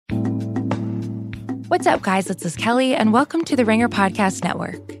What's up, guys? This is Kelly, and welcome to the Ringer Podcast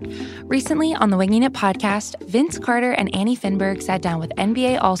Network. Recently, on the Winging It podcast, Vince Carter and Annie Finberg sat down with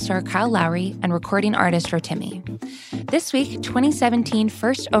NBA All-Star Kyle Lowry and recording artist Rotimi. This week, 2017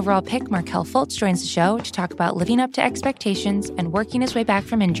 first overall pick Markelle Fultz joins the show to talk about living up to expectations and working his way back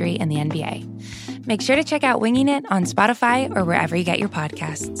from injury in the NBA. Make sure to check out Winging It on Spotify or wherever you get your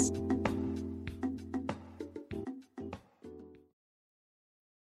podcasts.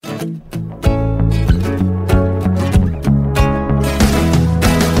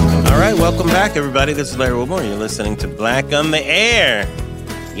 Welcome back, everybody. This is Larry Wilmore. You're listening to Black on the Air.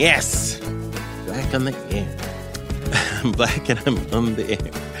 Yes, Black on the Air. I'm black and I'm on the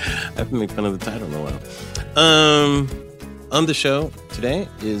air. I haven't made fun of the title in a while. On the show today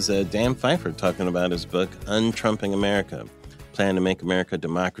is Dan Pfeiffer talking about his book, Untrumping America, Plan to Make America a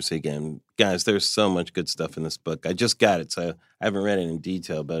Democracy Again. Guys, there's so much good stuff in this book. I just got it, so I haven't read it in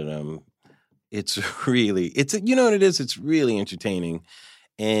detail, but it's you know what it is? It's really entertaining.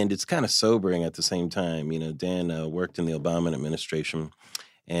 And it's kind of sobering at the same time. You know, Dan worked in the Obama administration,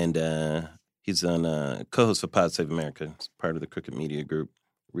 and he's on co-host of Pod Save America. It's part of the Crooked Media Group.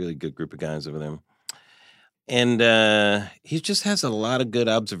 Really good group of guys over there. And he just has a lot of good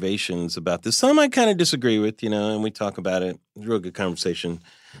observations about this. Some I kind of disagree with, you know, and we talk about it. It's a real good conversation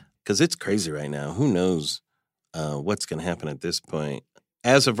because it's crazy right now. Who knows what's going to happen at this point?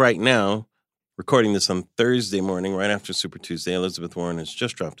 As of right now, recording this on Thursday morning, right after Super Tuesday, Elizabeth Warren has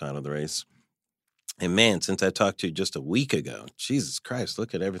just dropped out of the race. And man, since I talked to you just a week ago, Jesus Christ,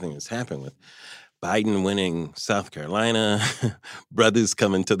 look at everything that's happened with Biden winning South Carolina, brothers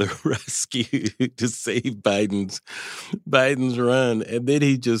coming to the rescue to save Biden's run. And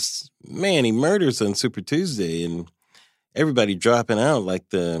then he murders on Super Tuesday and everybody dropping out like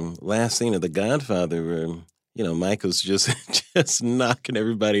the last scene of The Godfather where, you know, Michael's just knocking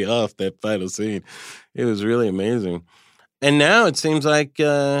everybody off that final scene. It was really amazing. And now it seems like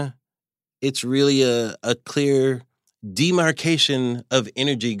it's really a clear demarcation of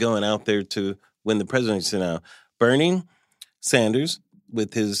energy going out there to win the presidency now. Bernie Sanders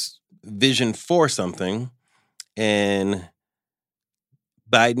with his vision for something and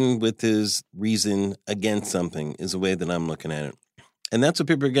Biden with his reason against something is the way that I'm looking at it. And that's what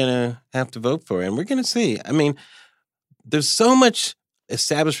people are going to have to vote for. And we're going to see. I mean, there's so much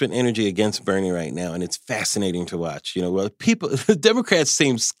establishment energy against Bernie right now, and it's fascinating to watch. You know, the Democrats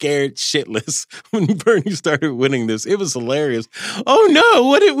seemed scared shitless when Bernie started winning this. It was hilarious. Oh, no,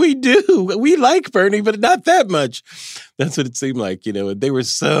 what did we do? We like Bernie, but not that much. That's what it seemed like, you know. And they were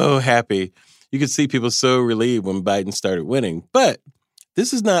so happy. You could see people so relieved when Biden started winning. But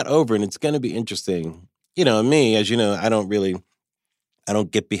this is not over, and it's going to be interesting. You know, me, as you know, I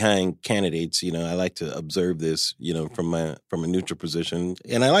don't get behind candidates. You know, I like to observe this, you know, from a neutral position.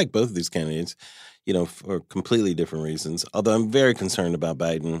 And I like both of these candidates, you know, for completely different reasons. Although I'm very concerned about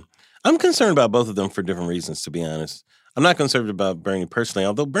Biden. I'm concerned about both of them for different reasons, to be honest. I'm not concerned about Bernie personally,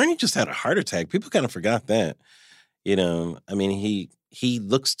 although Bernie just had a heart attack. People kind of forgot that. You know, I mean, he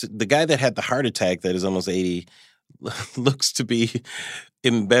looks to the guy that had the heart attack that is almost 80 looks to be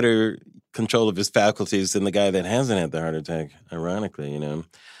in better control of his faculties than the guy that hasn't had the heart attack, ironically, you know.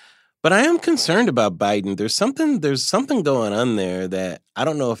 But I am concerned about Biden. There's something going on there that I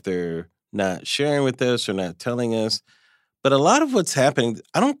don't know if they're not sharing with us or not telling us. But a lot of what's happening,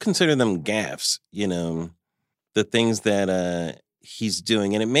 I don't consider them gaffes, you know, the things that he's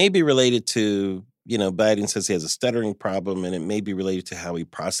doing. And it may be related to, you know, Biden says he has a stuttering problem, and it may be related to how he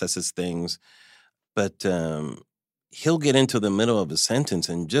processes things. But he'll get into the middle of a sentence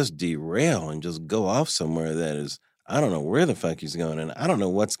and just derail and just go off somewhere that is, I don't know where the fuck he's going, and I don't know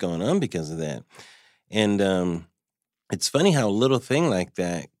what's going on because of that. And it's funny how a little thing like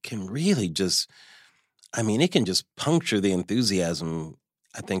that can really just, I mean, it can just puncture the enthusiasm,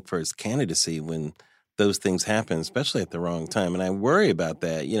 I think, for his candidacy when those things happen, especially at the wrong time. And I worry about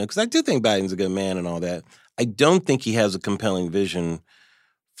that, you know, because I do think Biden's a good man and all that. I don't think he has a compelling vision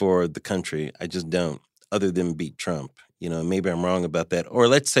for the country. I just don't. Other than beat Trump. You know, maybe I'm wrong about that. Or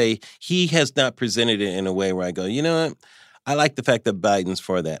let's say he has not presented it in a way where I go, you know what? I like the fact that Biden's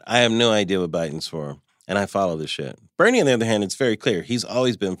for that. I have no idea what Biden's for, and I follow this shit. Bernie, on the other hand, it's very clear. He's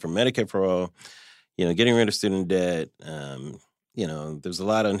always been for Medicare for all, you know, getting rid of student debt. You know, there's a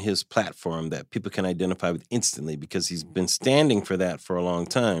lot on his platform that people can identify with instantly because he's been standing for that for a long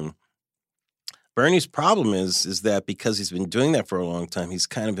time. Bernie's problem is that because he's been doing that for a long time, he's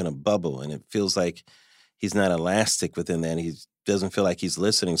kind of in a bubble, and it feels like he's not elastic within that. He doesn't feel like he's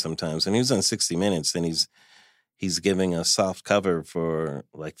listening sometimes. And he was on 60 Minutes, and he's giving a soft cover for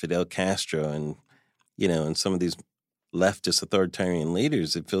like Fidel Castro and, you know, and some of these leftist authoritarian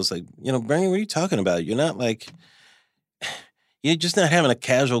leaders, it feels like, Bernie, what are you talking about? You're not you're just not having a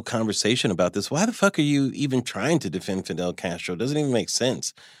casual conversation about this. Why the fuck are you even trying to defend Fidel Castro? It doesn't even make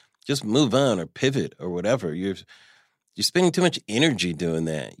sense. Just move on or pivot or whatever. You're spending too much energy doing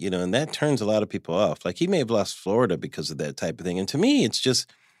that, and that turns a lot of people off. Like, he may have lost Florida because of that type of thing. And to me, it's just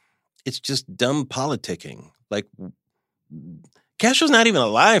dumb politicking. Like, Castro's not even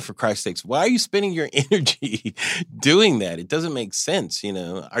alive, for Christ's sakes. Why are you spending your energy doing that? It doesn't make sense,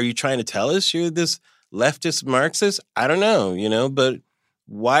 Are you trying to tell us you're this leftist Marxist? I don't know, but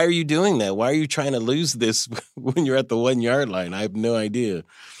why are you doing that? Why are you trying to lose this when you're at the 1 yard line? I have no idea.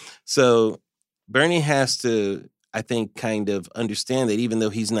 So Bernie has to, I think, kind of understand that even though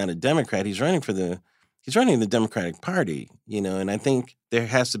he's not a Democrat, he's running the Democratic Party, and I think there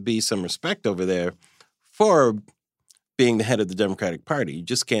has to be some respect over there for being the head of the Democratic Party. You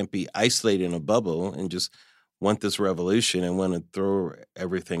just can't be isolated in a bubble and just want this revolution and want to throw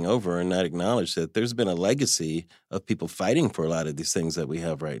everything over and not acknowledge that there's been a legacy of people fighting for a lot of these things that we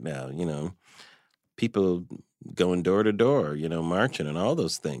have right now, people going door to door, marching and all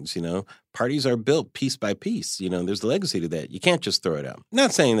those things, Parties are built piece by piece, there's a legacy to that. You can't just throw it out.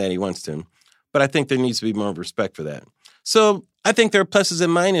 Not saying that he wants to, but I think there needs to be more respect for that. So I think there are pluses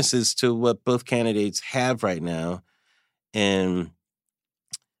and minuses to what both candidates have right now, and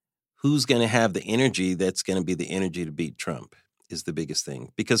who's going to have the energy that's going to be the energy to beat Trump is the biggest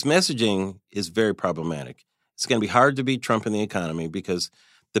thing. Because messaging is very problematic. It's going to be hard to beat Trump in the economy because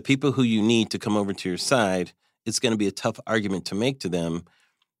the people who you need to come over to your side, it's going to be a tough argument to make to them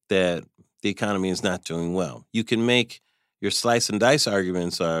that the economy is not doing well. You can make your slice and dice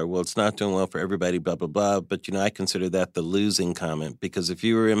arguments are, well, it's not doing well for everybody, blah, blah, blah. But, I consider that the losing comment, because if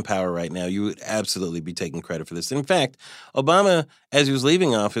you were in power right now, you would absolutely be taking credit for this. In fact, Obama, as he was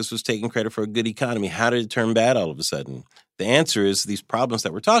leaving office, was taking credit for a good economy. How did it turn bad all of a sudden? The answer is these problems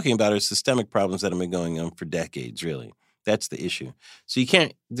that we're talking about are systemic problems that have been going on for decades, really. That's the issue. So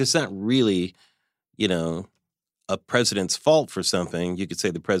it's not really, a president's fault for something. You could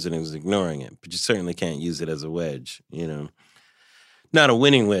say the president is ignoring it, but you certainly can't use it as a wedge, Not a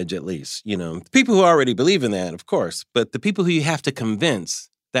winning wedge, at least, The people who already believe in that, of course, but the people who you have to convince,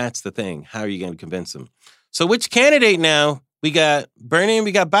 that's the thing. How are you going to convince them? So which candidate now? We got Bernie and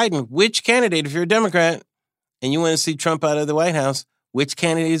we got Biden. Which candidate, if you're a Democrat and you want to see Trump out of the White House, which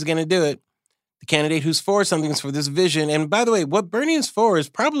candidate is going to do it? The candidate who's for something is for this vision. And by the way, what Bernie is for is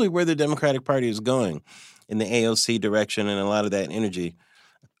probably where the Democratic Party is going, in the AOC direction and a lot of that energy.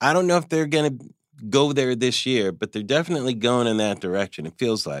 I don't know if they're going to go there this year, but they're definitely going in that direction, it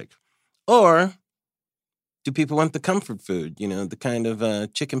feels like. Or do people want the comfort food, the kind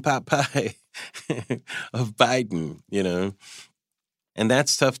of chicken pot pie of Biden, And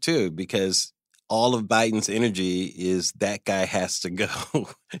that's tough, too, because all of Biden's energy is that guy has to go,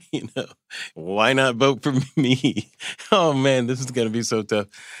 Why not vote for me? Oh, man, this is going to be so tough.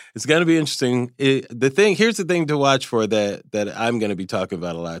 It's going to be interesting. Here's the thing to watch for that I'm going to be talking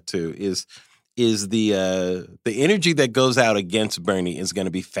about a lot, too, is the energy that goes out against Bernie is going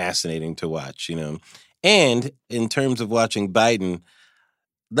to be fascinating to watch, And in terms of watching Biden,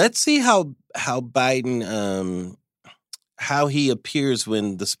 let's see how Biden how he appears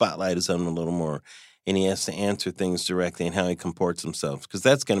when the spotlight is on him a little more and he has to answer things directly, and how he comports himself, because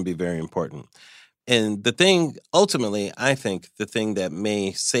that's going to be very important. And the thing, ultimately, I think the thing that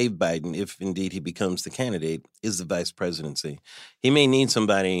may save Biden, if indeed he becomes the candidate, is the vice presidency. He may need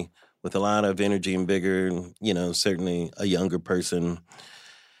somebody with a lot of energy and vigor, certainly a younger person,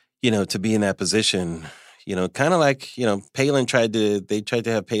 to be in that position. Kind of like, Palin tried to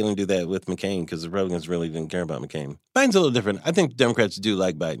have Palin do that with McCain because the Republicans really didn't care about McCain. Biden's a little different. I think Democrats do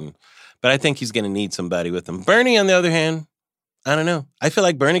like Biden, but I think he's going to need somebody with him. Bernie, on the other hand, I don't know. I feel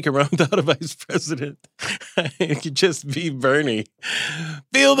like Bernie could run without a vice president. It could just be Bernie.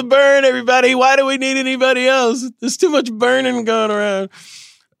 Feel the burn, everybody. Why do we need anybody else? There's too much burning going around.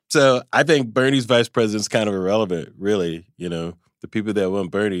 So I think Bernie's vice president's kind of irrelevant, really, The people that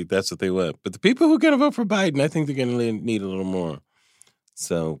want Bernie, that's what they want. But the people who are going to vote for Biden, I think they're going to need a little more.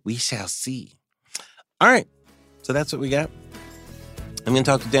 So we shall see. All right. So that's what we got. I'm going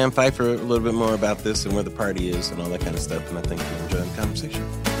to talk to Dan Pfeiffer a little bit more about this and where the party is and all that kind of stuff. And I think you'll enjoy the conversation.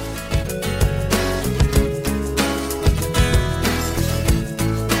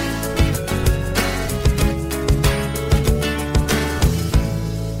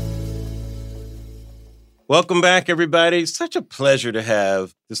 Welcome back, everybody. Such a pleasure to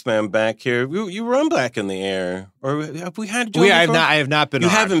have this man back here. You were on Black in the Air, or have we had you? I have not been. You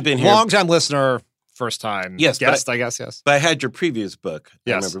haven't been here. Long-time listener, first-time Yes, guest, I guess, yes. But I had your previous book.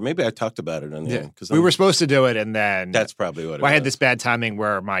 Yes. I remember. Maybe I talked about it on there. We were supposed to do it, and then That's probably what it was. I had this bad timing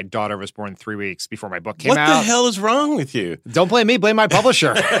where my daughter was born 3 weeks before my book came What out. the hell is wrong with you? Don't blame me. Blame my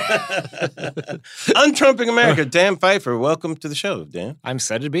publisher. Untrumping America. Dan Pfeiffer, welcome to the show, Dan. I'm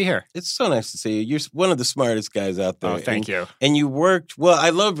excited to be here. It's so nice to see you. You're one of the smartest guys out there. Oh, thank you. And you worked, well,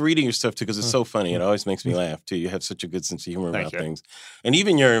 I love reading your stuff too because it's so funny. It always makes me laugh too. You have such a good sense of humor about things. And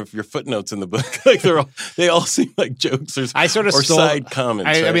even your footnotes in the book, like they all seem like jokes or side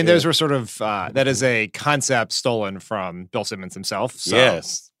comments. I mean, those were sort of, that is a concept stolen from Bill Simmons himself. So.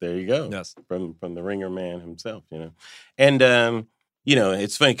 Yes, there you go. Yes. From the Ringer man himself, And,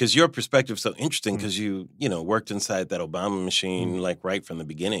 it's funny because your perspective is so interesting because you worked inside that Obama machine like right from the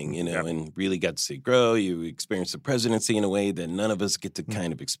beginning, and really got to see it grow. You experienced the presidency in a way that none of us get to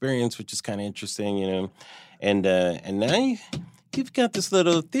kind of experience, which is kind of interesting, And now you've got this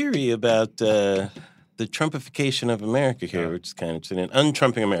little theory about the Trumpification of America here, which is kind of interesting. And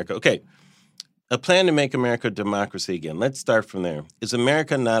untrumping America. Okay. A plan to make America a democracy again. Let's start from there. Is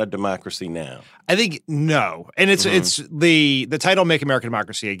America not a democracy now? I think no. And it's the title "Make America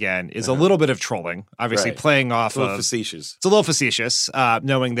Democracy Again" is a little bit of trolling, obviously playing off a little facetious. It's a little facetious,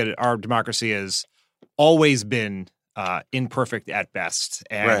 knowing that our democracy has always been imperfect at best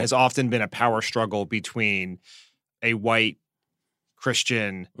and has often been a power struggle between a white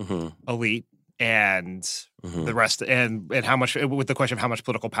Christian elite and the rest, and how much, with the question of how much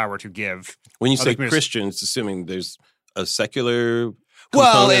political power to give. When you say Christians, assuming there's a secular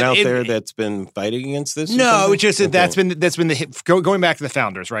component out there that's been fighting against this? No, it's just that's been going back to the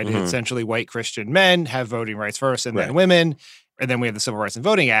founders, right? Essentially, white Christian men have voting rights first, and then women, and then we have the Civil Rights and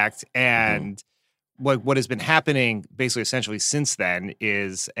Voting Act, and what has been happening basically essentially since then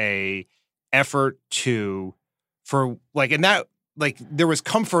is a effort there was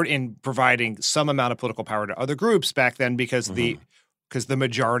comfort in providing some amount of political power to other groups back then because the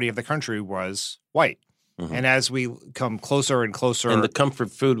majority of the country was white. And as we come closer and closer, and the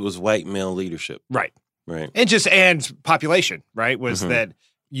comfort food was white male leadership, right, and population, right, was that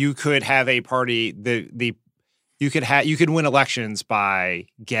you could have a party you could win elections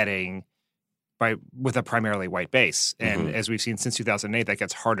with a primarily white base. And as we've seen since 2008, that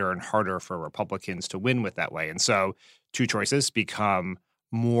gets harder and harder for Republicans to win with that way. And so two choices become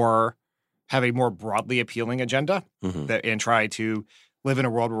have a more broadly appealing agenda and try to live in a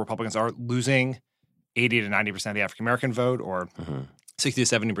world where Republicans are losing 80 to 90% of the African-American vote or 60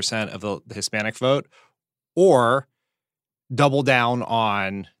 to 70% of the Hispanic vote, or double down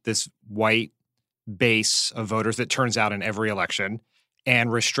on this white base of voters that turns out in every election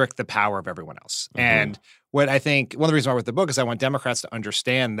and restrict the power of everyone else. And what I think, one of the reasons why I wrote the book is I want Democrats to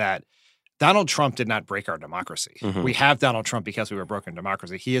understand that Donald Trump did not break our democracy. We have Donald Trump because we were a broken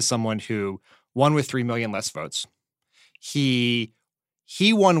democracy. He is someone who won with 3 million less votes. He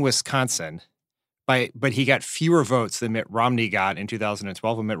won Wisconsin, but he got fewer votes than Mitt Romney got in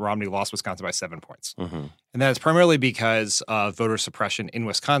 2012 when Mitt Romney lost Wisconsin by 7 points. And that is primarily because of voter suppression in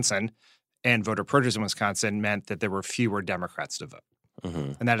Wisconsin, and voter purges in Wisconsin meant that there were fewer Democrats to vote.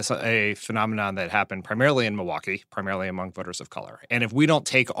 And that is a phenomenon that happened primarily in Milwaukee, primarily among voters of color. And if we don't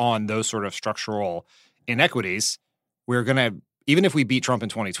take on those sort of structural inequities, we're going to, even if we beat Trump in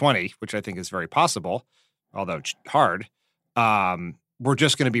 2020, which I think is very possible, although hard, we're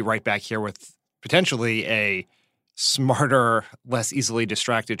just going to be right back here with potentially a smarter, less easily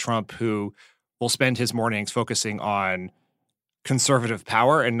distracted Trump who will spend his mornings focusing on conservative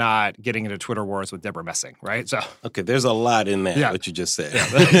power and not getting into Twitter wars with Deborah Messing, right? So okay, there's a lot in that what you just said.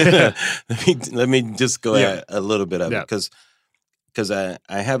 let me just go at a little bit of it because I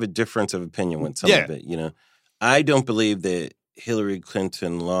have a difference of opinion with some of it. I don't believe that Hillary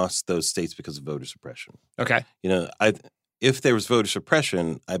Clinton lost those states because of voter suppression. Okay, if there was voter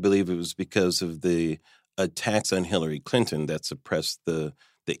suppression, I believe it was because of the attacks on Hillary Clinton that suppressed the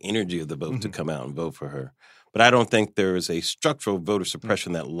energy of the vote to come out and vote for her. But I don't think there is a structural voter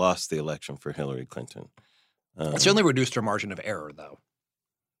suppression that lost the election for Hillary Clinton. It certainly reduced her margin of error, though.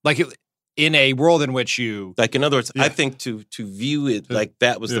 Like in a world in which you... Like, in other words, I think to view it like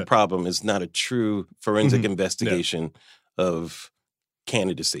that was the problem is not a true forensic investigation of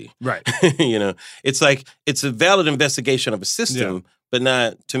candidacy. Right. It's like it's a valid investigation of a system, but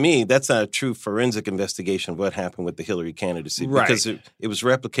not, to me, that's not a true forensic investigation of what happened with the Hillary candidacy. Right. Because it was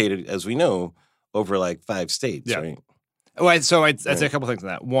replicated, as we know, over like 5 states, right? Well, so I'd say a couple things on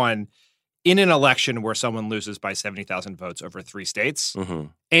that. One, in an election where someone loses by 70,000 votes over 3 states,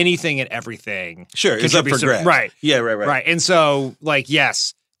 anything and everything is up for grabs. Right. Yeah, right. And so,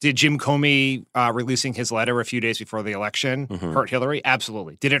 yes, Did Jim Comey releasing his letter a few days before the election hurt Hillary?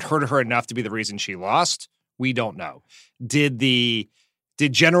 Absolutely. Did it hurt her enough to be the reason she lost? We don't know. Did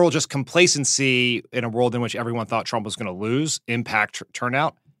general just complacency in a world in which everyone thought Trump was going to lose impact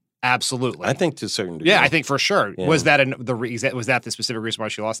turnout? Absolutely. I think to a certain degree. Yeah, I think for sure. Yeah. Was that the specific reason why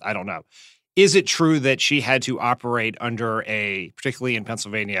she lost? I don't know. Is it true that she had to operate under particularly in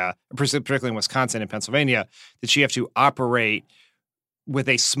Pennsylvania, particularly in Wisconsin and Pennsylvania, did she have to operate with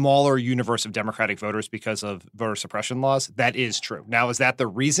a smaller universe of Democratic voters because of voter suppression laws? That is true. Now, is that the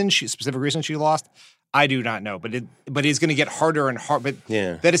specific reason she lost? I do not know, but it's going to get harder and harder.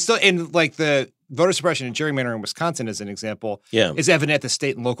 But that is still in like the voter suppression and gerrymandering in Wisconsin, as an example, is evident at the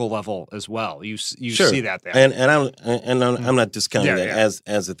state and local level as well. You see that there, and I'm not discounting that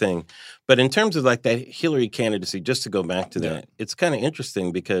as a thing, but in terms of like that Hillary candidacy, just to go back to that, it's kind of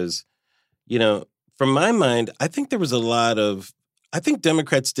interesting because, from my mind, I think there was I think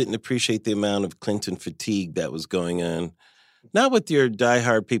Democrats didn't appreciate the amount of Clinton fatigue that was going on. Not with your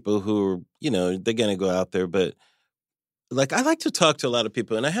diehard people who, they're going to go out there, but like I like to talk to a lot of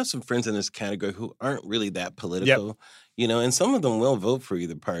people, and I have some friends in this category who aren't really that political, and some of them will vote for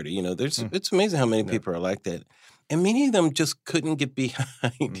either party. It's amazing how many people are like that. And many of them just couldn't get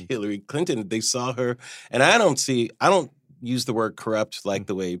behind Hillary Clinton. They saw her, and I don't use the word corrupt like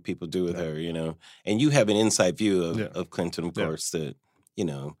the way people do with her, and you have an inside view of Clinton, of course, that,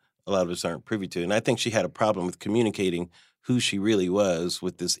 a lot of us aren't privy to. And I think she had a problem with communicating who she really was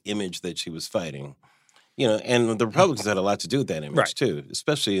with this image that she was fighting. And the Republicans had a lot to do with that image, too,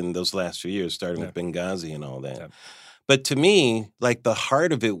 especially in those last few years, starting with Benghazi and all that. Yeah. But to me, like the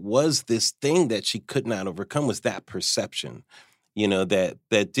heart of it was this thing that she could not overcome was that perception, that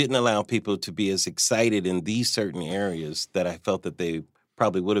didn't allow people to be as excited in these certain areas that I felt that they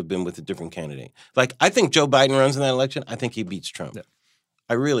probably would have been with a different candidate. Like, I think Joe Biden runs in that election. I think he beats Trump. Yeah.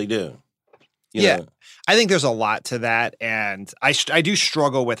 I really do. You know? I think there's a lot to that. And I do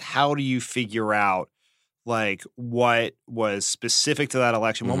struggle with how do you figure out like what was specific to that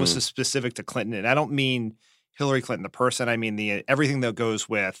election, what was specific to Clinton. And I don't mean Hillary Clinton, the person. I mean everything that goes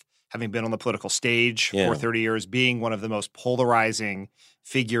with having been on the political stage for 30 years, being one of the most polarizing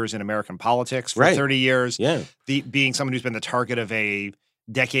figures in American politics for 30 years, being someone who's been the target of a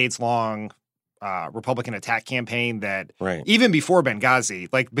decades-long Republican attack campaign that even before Benghazi,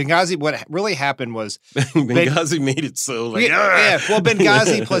 what really happened was Benghazi made it so like well,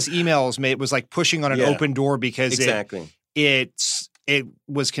 Benghazi plus emails was like pushing on an open door because it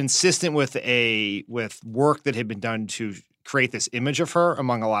was consistent with work that had been done to create this image of her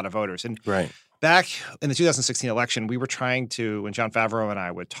among a lot of voters. And back in the 2016 election, we were trying to, when John Favreau and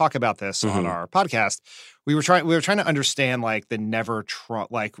I would talk about this on our podcast, we were trying to understand like the never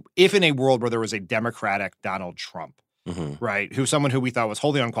Trump, like if in a world where there was a Democratic Donald Trump, someone who we thought was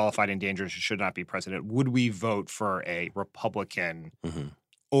wholly unqualified and dangerous and should not be president, would we vote for a Republican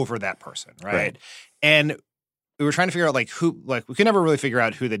over that person, right? And we were trying to figure out we could never really figure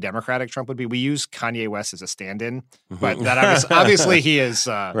out who the Democratic Trump would be. We use Kanye West as a stand-in, but that obviously he is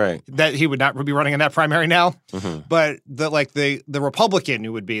that he would not be running in that primary now. But the Republican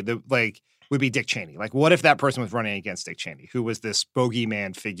who would be would be Dick Cheney. Like, what if that person was running against Dick Cheney, who was this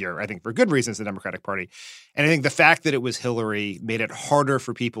bogeyman figure, I think for good reasons, the Democratic Party. And I think the fact that it was Hillary made it harder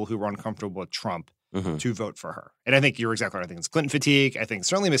for people who were uncomfortable with Trump to vote for her. And I think you're exactly right. I think it's Clinton fatigue. I think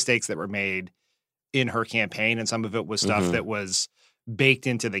certainly mistakes that were made in her campaign, and some of it was stuff that was baked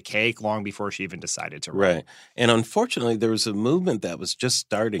into the cake long before she even decided to run. Right. And unfortunately, there was a movement that was just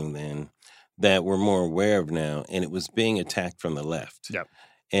starting then that we're more aware of now, and it was being attacked from the left. Yep.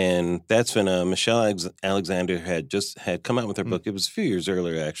 And that's when Michelle Alexander had come out with her book. It was a few years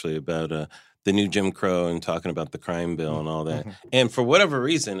earlier, actually, about the new Jim Crow and talking about the crime bill and all that. And for whatever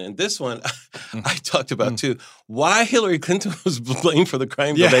reason, and this one I talked about too, why Hillary Clinton was blamed for the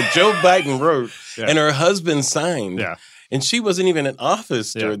crime bill that Joe Biden wrote and her husband signed. Yeah. And she wasn't even in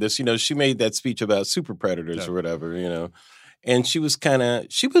office during this. She made that speech about super predators or whatever, And she was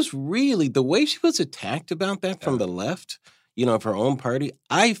really, the way she was attacked about that from the left, of her own party,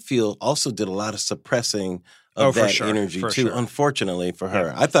 I feel also did a lot of suppressing of that energy too, unfortunately for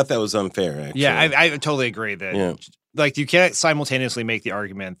her. I thought that was unfair, actually. Yeah, I totally agree that you can't simultaneously make the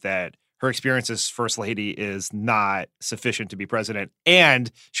argument that her experience as first lady is not sufficient to be president,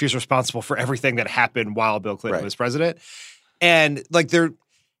 and she's responsible for everything that happened while Bill Clinton was president. And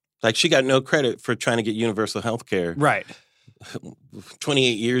she got no credit for trying to get universal health care. Right.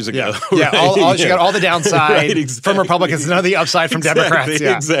 28 years ago. Yeah, she got all the downside from Republicans, none of the upside from Democrats.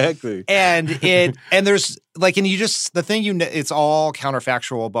 Yeah. Exactly. And there's the thing it's all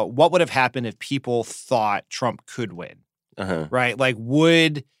counterfactual, but what would have happened if people thought Trump could win? right? Like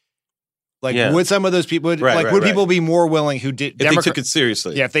would some of those people would people be more willing who did if they took it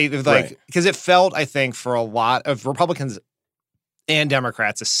seriously? Yeah, because it felt, I think, for a lot of Republicans and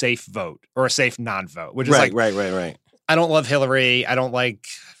Democrats, a safe vote or a safe non-vote, which is right. I don't love Hillary. I don't like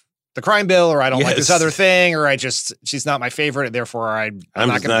the crime bill, or I don't like this other thing, or she's not my favorite, and therefore I'm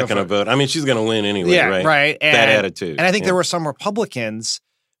not going to vote. I mean, she's going to win anyway, right? Right. That attitude. And I think there were some Republicans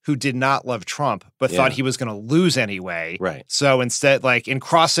who did not love Trump, but thought he was going to lose anyway. Right. So instead, like in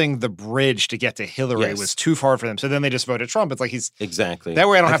crossing the bridge to get to Hillary was too far for them. So then they just voted Trump. It's like exactly that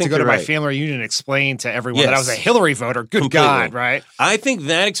way I don't have to go to my family reunion and explain to everyone that I was a Hillary voter. Good God, right? I think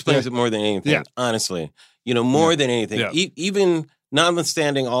that explains it more than anything, honestly. More than anything. Yeah. Even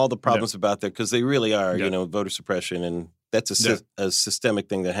notwithstanding all the problems about that, because they really are, voter suppression, and that's a systemic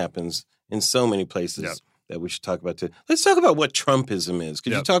thing that happens in so many places that we should talk about too. Let's talk about what Trumpism is.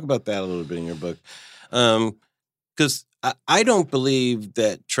 Could you talk about that a little bit in your book? Because I don't believe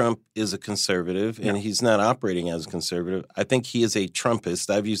that Trump is a conservative, and he's not operating as a conservative. I think he is a Trumpist.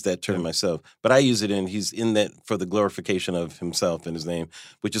 I've used that term myself, but I use it he's in that for the glorification of himself and his name,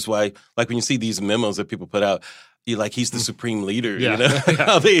 which is why, like when you see these memos that people put out, he's the supreme leader,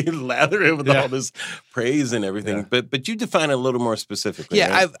 how they lather him with all this praise and everything. Yeah. But you define it a little more specifically.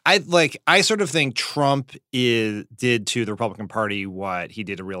 Yeah, right? I sort of think Trump did to the Republican Party what he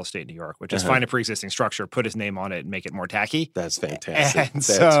did to real estate in New York, which is find a pre-existing structure, put his name on it, and make it more tacky. That's fantastic. And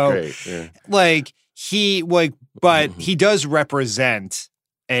That's great. Yeah. But he does represent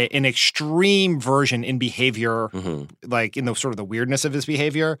an extreme version in behavior, like in the sort of the weirdness of his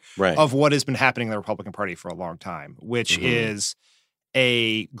behavior, of what has been happening in the Republican Party for a long time, which is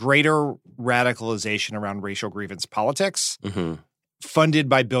a greater radicalization around racial grievance politics, funded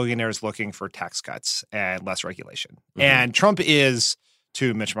by billionaires looking for tax cuts and less regulation. And Trump is,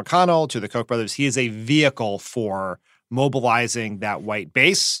 to Mitch McConnell, to the Koch brothers, he is a vehicle for mobilizing that white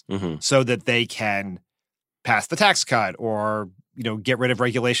base so that they can pass the tax cut or get rid of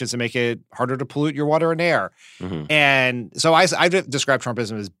regulations to make it harder to pollute your water and air. And so I describe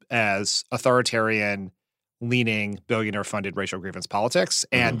Trumpism as authoritarian, leaning, billionaire-funded racial grievance politics.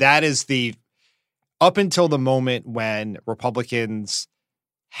 And that is up until the moment when Republicans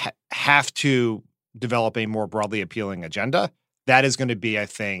have to develop a more broadly appealing agenda, that is going to be, I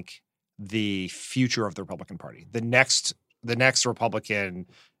think, the future of the Republican Party. The next Republican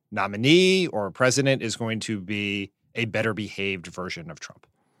nominee or president is going to be a better behaved version of Trump.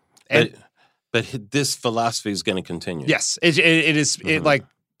 But this philosophy is going to continue. Yes, it is. Like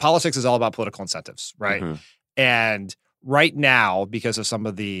politics is all about political incentives, right? And right now, because of some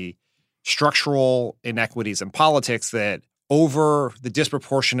of the structural inequities in politics that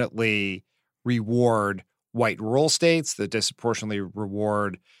disproportionately reward white rural states, that disproportionately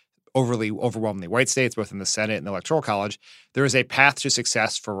reward overwhelmingly white states, both in the Senate and the Electoral College, there is a path to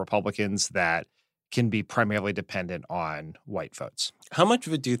success for Republicans that can be primarily dependent on white votes. How much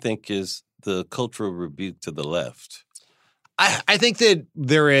of it do you think is the cultural rebuke to the left? I think that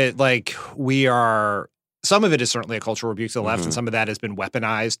there is, some of it is certainly a cultural rebuke to the left, and some of that has been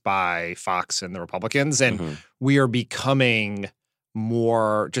weaponized by Fox and the Republicans. And we are becoming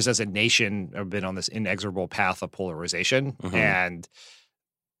more, just as a nation, have been on this inexorable path of polarization. And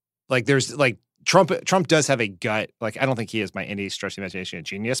Trump does have a gut. Like, I don't think he is by any stretch of the imagination a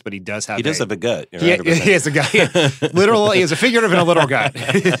genius, but he does have a gut. He has a gut. Literal, he has a figurative and a literal gut.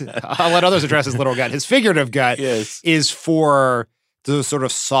 I'll let others address his literal gut. His figurative gut is for those sort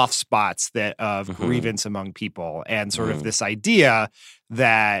of soft spots of grievance among people, and sort of this idea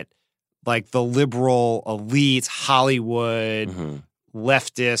that like the liberal elites, Hollywood,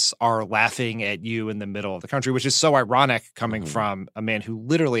 leftists are laughing at you in the middle of the country, which is so ironic coming from a man who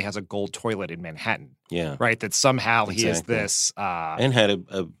literally has a gold toilet in Manhattan. Yeah. Right? That somehow he is this... and had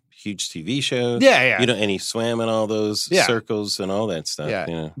a huge TV show. Yeah. And he swam in all those circles and all that stuff.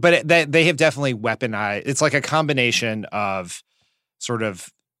 Yeah. But they have definitely weaponized... It's like a combination of sort of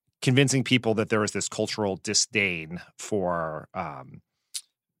convincing people that there is this cultural disdain for...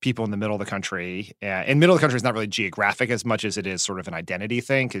 people in the middle of the country. And middle of the country is not really geographic as much as it is sort of an identity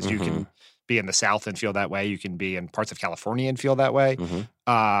thing, because you can be in the South and feel that way. You can be in parts of California and feel that way.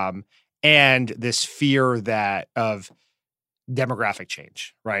 And this fear of demographic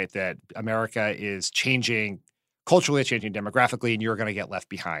change, right? That America is changing culturally, it's changing demographically, and you're going to get left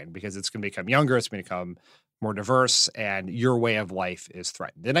behind because it's going to become younger, it's going to become more diverse, and your way of life is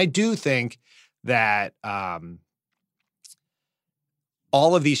threatened. And I do think that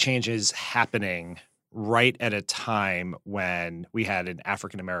all of these changes happening right at a time when we had an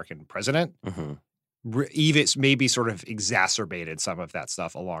African-American president, even maybe sort of exacerbated some of that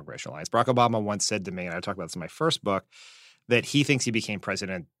stuff along racial lines. Barack Obama once said to me, and I talked about this in my first book, that he thinks he became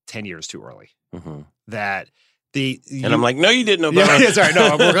president 10 years too early. Mm-hmm. And I'm like, no, you didn't, Obama. Yeah, sorry,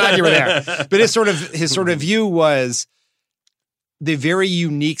 no, we're glad you were there. But his sort of view was the very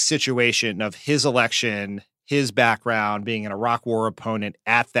unique situation of his election, his background, being an Iraq War opponent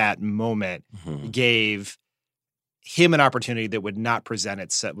at that moment, gave him an opportunity that would not present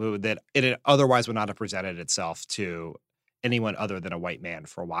itself, that it otherwise would not have presented itself to anyone other than a white man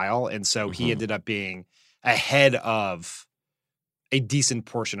for a while. And so he ended up being ahead of a decent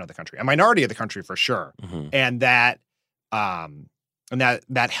portion of the country, a minority of the country for sure. And that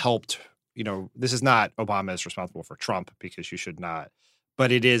helped, this is not Obama is responsible for Trump, because you should not,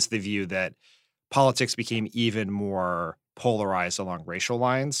 but it is the view that politics became even more polarized along racial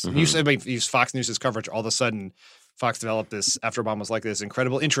lines. You use Fox News' coverage, all of a sudden Fox developed this, after Obama was like this,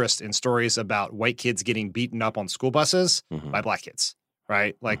 incredible interest in stories about white kids getting beaten up on school buses by black kids,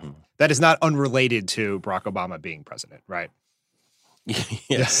 right? Like that is not unrelated to Barack Obama being president, right?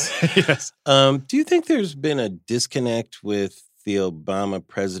 Yes. Yes. Do you think there's been a disconnect with the Obama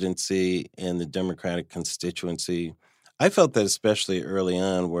presidency and the Democratic constituency? I felt that especially early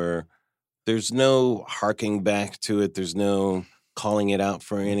on, where there's no harking back to it. There's no calling it out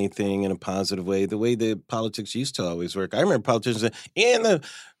for anything in a positive way, the way the politics used to always work. I remember politicians saying, in the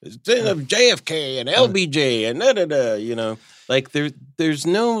JFK and LBJ and da-da-da, like there's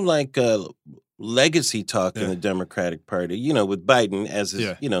no like legacy talk in the Democratic Party, with Biden as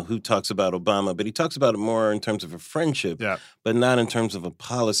his, who talks about Obama, but he talks about it more in terms of a friendship, but not in terms of a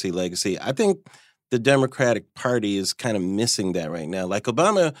policy legacy. I think the Democratic Party is kind of missing that right now. Like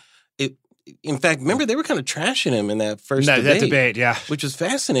Obama, in fact, remember they were kind of trashing him in that first debate. That debate, which was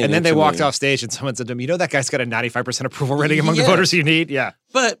fascinating. And then they walked off stage and someone said to him, that guy's got a 95% approval rating among the voters you need? Yeah.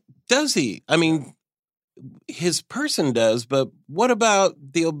 But does he? I mean, his person does, but what about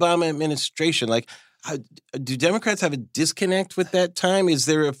the Obama administration? Like, do Democrats have a disconnect with that time? Is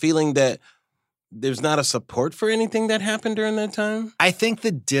there a feeling that there's not a support for anything that happened during that time? I think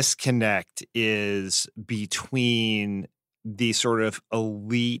the disconnect is between the sort of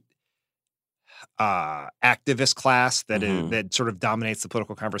elite activist class that sort of dominates the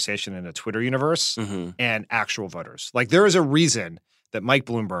political conversation in a Twitter universe and actual voters. Like, there is a reason that Mike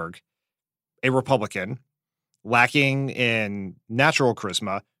Bloomberg, a Republican, lacking in natural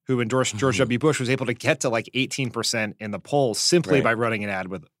charisma, who endorsed George W. Bush, was able to get to like 18% in the polls simply by running an ad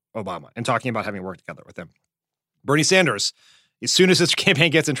with Obama and talking about having worked together with him. Bernie Sanders, as soon as his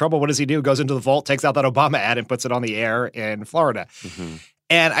campaign gets in trouble, what does he do? Goes into the vault, takes out that Obama ad and puts it on the air in Florida.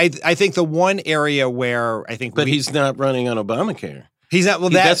 And I think the one area where I think... But he's not running on Obamacare. He's not... Well,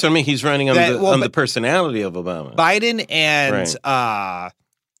 that's what I mean. He's running on the personality of Obama. Biden and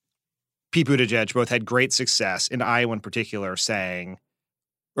Pete Buttigieg both had great success, in Iowa in particular, saying...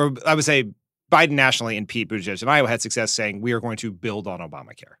 Or I would say Biden nationally and Pete Buttigieg in Iowa had success saying, we are going to build on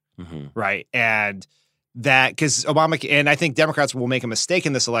Obamacare. Right? And that... Because Obamacare... And I think Democrats will make a mistake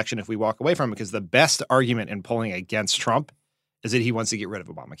in this election if we walk away from it, because the best argument in polling against Trump is that he wants to get rid of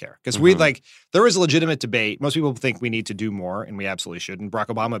Obamacare. Because there is a legitimate debate. Most people think we need to do more, and we absolutely should. And Barack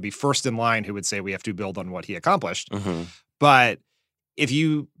Obama would be first in line who would say we have to build on what he accomplished. But if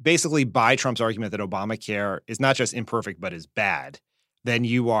you basically buy Trump's argument that Obamacare is not just imperfect, but is bad, then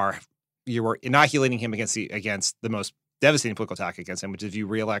you are inoculating him against the most devastating political attack against him, which is if you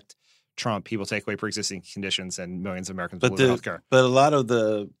reelect Trump, he will take away pre-existing conditions and millions of Americans will lose health care. But a lot of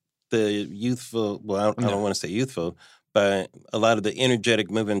the youthful, well, I don't want to say youthful, but a lot of the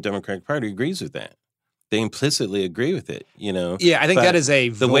energetic movement in the Democratic Party agrees with that. They implicitly agree with it, Yeah, I think that is a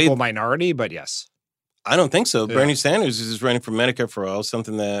vocal minority, but yes. I don't think so. Yeah. Bernie Sanders is just running for Medicare for All,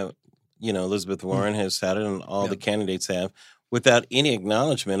 something that, Elizabeth Warren has touted and all the candidates have, without any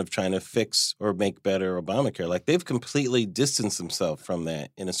acknowledgement of trying to fix or make better Obamacare. Like, they've completely distanced themselves from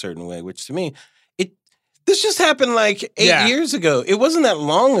that in a certain way, which to me, this just happened like 8 years ago. It wasn't that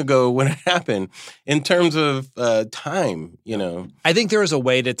long ago when it happened in terms of time, I think there is a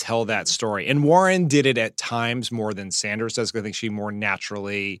way to tell that story. And Warren did it at times more than Sanders does. I think she more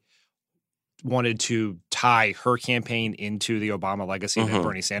naturally wanted to tie her campaign into the Obama legacy than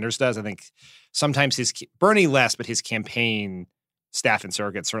Bernie Sanders does. I think sometimes Bernie less, but his campaign staff and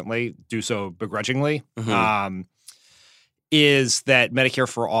surrogates certainly do so begrudgingly, is that Medicare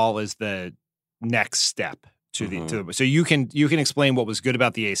for All is the next step to so you can explain what was good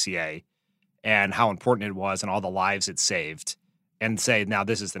about the ACA and how important it was and all the lives it saved and say, now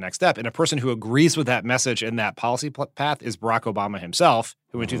this is the next step. And a person who agrees with that message and that policy path is Barack Obama himself,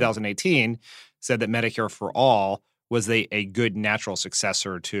 who in 2018 said that Medicare for All was a good natural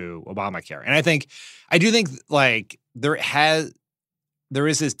successor to Obamacare. And I do think like there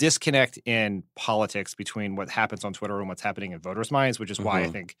is this disconnect in politics between what happens on Twitter and what's happening in voters' minds, which is why I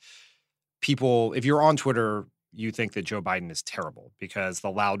think people, if you're on Twitter, you think that Joe Biden is terrible because the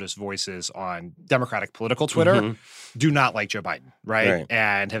loudest voices on Democratic political Twitter do not like Joe Biden, right?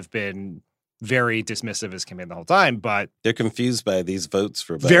 And have been very dismissive of his campaign the whole time. But they're confused by these votes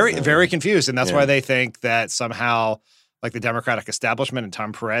for Biden. Very, very confused. And that's why they think that somehow like the Democratic establishment and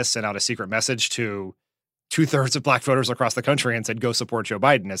Tom Perez sent out a secret message to 2/3 of black voters across the country and said, go support Joe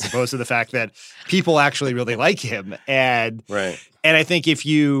Biden, as opposed to the fact that people actually really like him. And I think if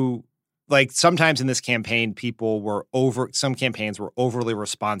you, like sometimes in this campaign, some campaigns were overly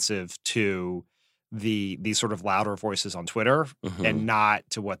responsive to the sort of louder voices on Twitter and not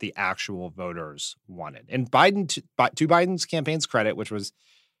to what the actual voters wanted. And Biden, to Biden's campaign's credit, which was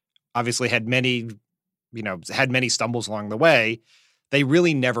obviously had many stumbles along the way, they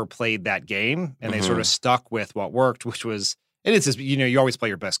really never played that game, and they sort of stuck with what worked, which was, and it's just, you always play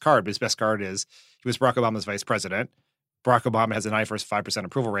your best card, but his best card is he was Barack Obama's vice president. Barack Obama has a 95%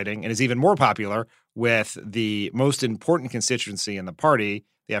 approval rating and is even more popular with the most important constituency in the party,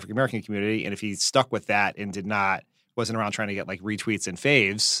 the African-American community. And if he stuck with that and wasn't around trying to get like retweets and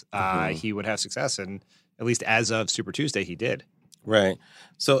faves, he would have success. And at least as of Super Tuesday, he did. Right.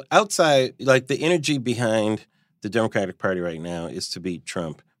 So outside, like the energy behind the Democratic Party right now is to beat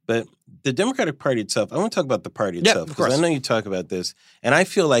Trump. But the Democratic Party itself, I want to talk about the party itself, because I know you talk about this, and I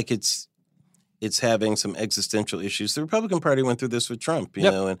feel like it's having some existential issues. The Republican Party went through this with Trump, you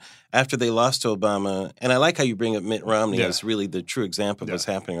know, and after they lost to Obama, and I like how you bring up Mitt Romney as really the true example of what's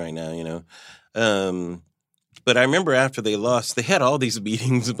happening right now, you know. But I remember after they lost, they had all these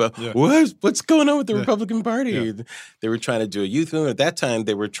meetings about what's going on with the Republican Party. Yeah. They were trying to do a youth movement. At that time,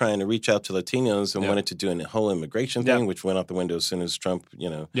 they were trying to reach out to Latinos and wanted to do a whole immigration thing, which went out the window as soon as Trump,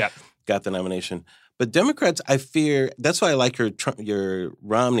 got the nomination. But Democrats, I fear, that's why I like your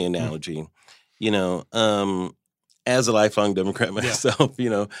Romney analogy. You know, as a lifelong Democrat myself,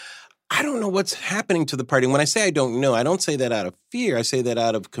 you know, I don't know what's happening to the party. And when I say I don't know, I don't say that out of fear. I say that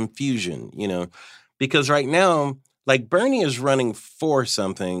out of confusion, you know. Because right now, like Bernie is running for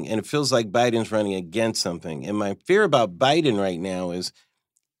something, and it feels like Biden's running against something. And my fear about Biden right now is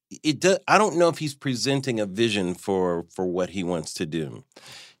I don't know if he's presenting a vision for what he wants to do.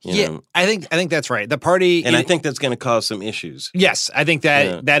 You know? I think that's right. The party, and I think that's going to cause some issues. Yes, I think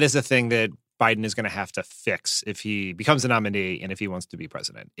that that is the thing that Biden is going to have to fix if he becomes a nominee and if he wants to be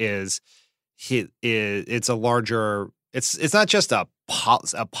president. It's a larger. It's not just a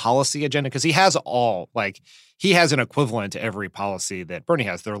policy agenda, because he has an equivalent to every policy that Bernie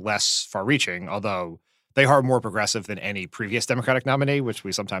has. They're less far-reaching, although they are more progressive than any previous Democratic nominee, which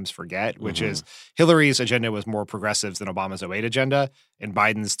we sometimes forget, which is Hillary's agenda was more progressive than Obama's 2008 agenda, and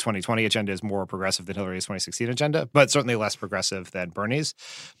Biden's 2020 agenda is more progressive than Hillary's 2016 agenda, but certainly less progressive than Bernie's.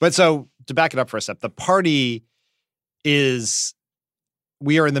 But so to back it up for a step, the party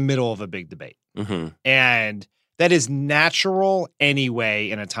we are in the middle of a big debate. And that is natural anyway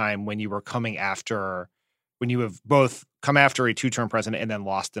in a time when you have both come after a two-term president and then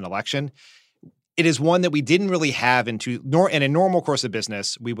lost an election. It is one that we didn't really have in a normal course of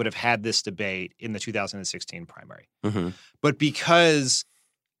business. We would have had this debate in the 2016 primary. But because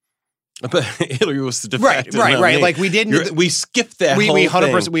Hillary was the de facto right. Like we didn't. We skipped that. We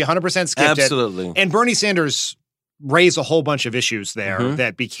 100% skipped it. Absolutely. And Bernie Sanders raised a whole bunch of issues there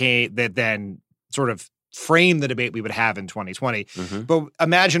that then sort of frame the debate we would have in 2020. But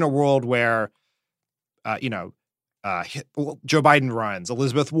imagine a world where, Joe Biden runs,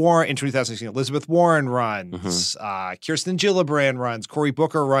 Elizabeth Warren in 2016, Elizabeth Warren runs, Kirsten Gillibrand runs, Cory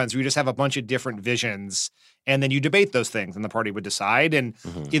Booker runs. We just have a bunch of different visions, and then you debate those things, and the party would decide, and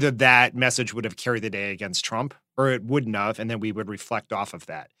either that message would have carried the day against Trump, or it wouldn't have, and then we would reflect off of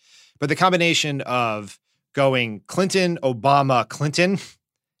that. But the combination of going Clinton, Obama, Clinton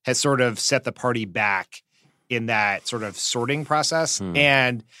has sort of set the party back in that sort of sorting process.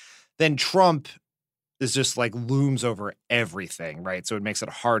 And then Trump is just like looms over everything, right? So it makes it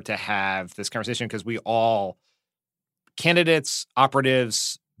hard to have this conversation because candidates,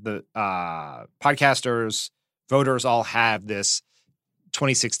 operatives, the podcasters, voters all have this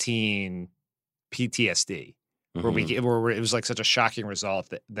 2016 PTSD where it was like such a shocking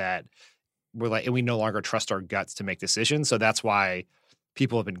result that we're like, and we no longer trust our guts to make decisions. So that's why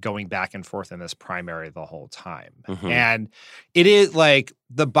people have been going back and forth in this primary the whole time. And it is like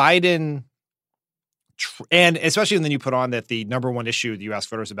the Biden, and especially when then you put on that the number one issue that you ask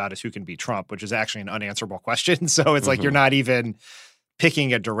voters about is who can beat Trump, which is actually an unanswerable question. So it's like you're not even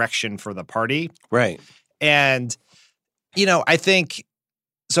picking a direction for the party. Right. And, I think,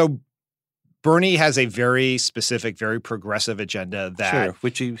 so Bernie has a very specific, very progressive agenda that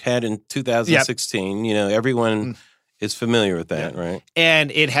which he had in 2016. You know, everyone is familiar with that, right?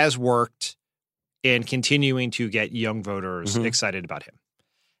 And it has worked in continuing to get young voters excited about him.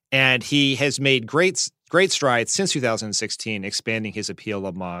 And he has made great strides since 2016, expanding his appeal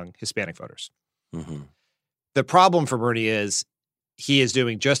among Hispanic voters. Mm-hmm. The problem for Bernie is he is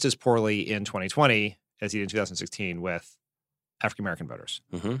doing just as poorly in 2020 as he did in 2016 with African-American voters.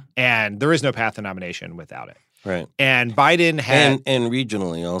 Mm-hmm. And there is no path to nomination without it. Right. And Biden had... And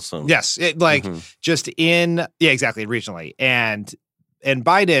regionally also. Yes. Just in... Yeah, exactly. Regionally. And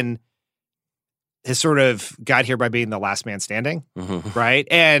Biden has sort of got here by being the last man standing. Mm-hmm. Right?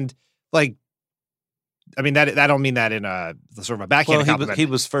 And like... I mean, that I don't mean that in a sort of a backhanded compliment. He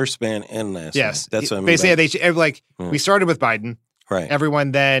was first man and last man. That's what I mean. Basically, we started with Biden. Right.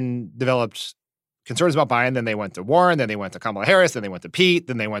 Everyone then developed concerns about Biden. Then they went to Warren. Then they went to Kamala Harris. Then they went to Pete.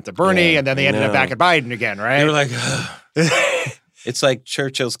 Then they went to Bernie. And then they ended up back at Biden again, right? They were like, it's like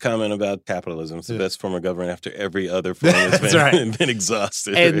Churchill's comment about capitalism. It's the best form of government after every other form has been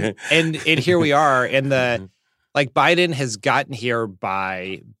exhausted. And here we are. And like Biden has gotten here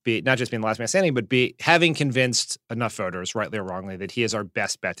by not just being the last man standing, but having convinced enough voters, rightly or wrongly, that he is our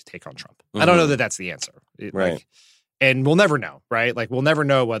best bet to take on Trump. I don't know that that's the answer. Right. And we'll never know, right? Like, we'll never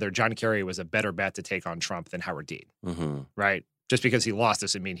know whether John Kerry was a better bet to take on Trump than Howard Dean, right? Just because he lost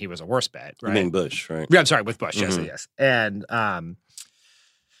doesn't mean he was a worse bet, right? You mean Bush, right? Yeah, I'm sorry, with Bush, yes. And,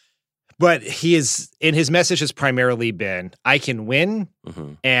 but he is, and his message has primarily been, I can win,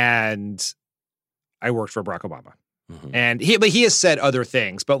 and I worked for Barack Obama. And he has said other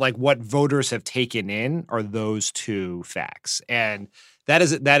things, but like what voters have taken in are those two facts. And that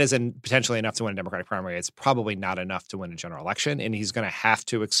is potentially enough to win a Democratic primary. It's probably not enough to win a general election. And he's going to have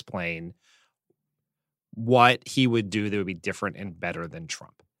to explain what he would do that would be different and better than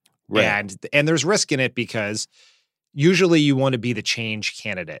Trump. Right. And there's risk in it because usually you want to be the change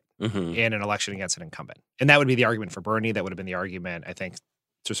candidate in an election against an incumbent. And that would be the argument for Bernie. That would have been the argument, I think,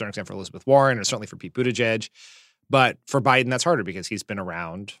 to a certain extent for Elizabeth Warren and certainly for Pete Buttigieg. But for Biden, that's harder because he's been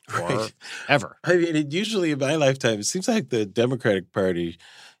around forever. I mean, usually in my lifetime, it seems like the Democratic Party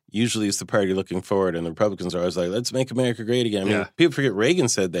usually is the party looking forward, and the Republicans are always like, let's make America great again. I mean, people forget Reagan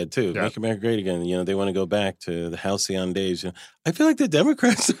said that too. Make America great again. You know, they want to go back to the halcyon days. You know, I feel like the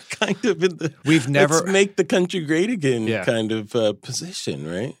Democrats are kind of in the let's make the country great again kind of position,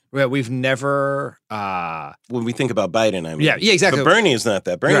 right? Well, we've never when we think about Biden, I mean. Yeah, exactly. But Bernie is not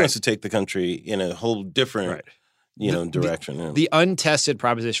that. Bernie wants to take the country in a whole different direction. The untested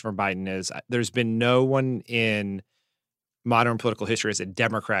proposition for Biden is there's been no one in modern political history as a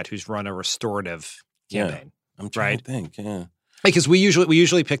Democrat who's run a restorative campaign. I'm trying to think, Because we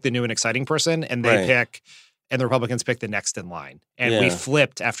usually pick the new and exciting person, and they pick, and the Republicans pick the next in line. And we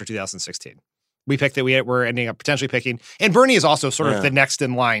flipped after 2016. We picked that we're ending up potentially picking, and Bernie is also sort of the next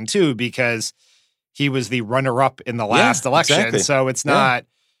in line too, because he was the runner-up in the last election. Exactly. So it's not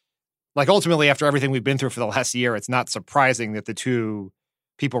like ultimately after everything we've been through for the last year, it's not surprising that the two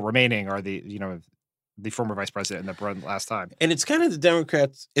people remaining are the former vice president that run last time. And it's kind of the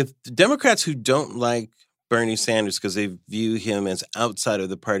Democrats who don't like Bernie Sanders because they view him as outside of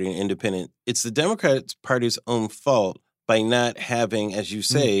the party and independent. It's the Democrat Party's own fault by not having, as you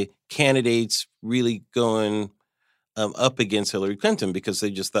say, candidates really going up against Hillary Clinton because they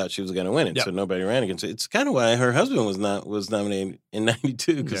just thought she was going to win it. So nobody ran against it. It's kind of why her husband was nominated in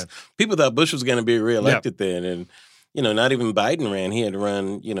 92 because people thought Bush was going to be reelected then. And you know, not even Biden ran. He had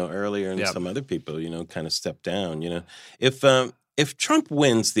run, earlier, and some other people, kind of stepped down. If Trump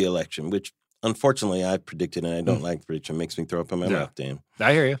wins the election, which unfortunately I predicted, and I don't like prediction, makes me throw up in my mouth, Dan.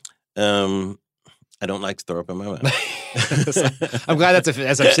 I hear you. I don't like to throw up in my mouth. So, I'm glad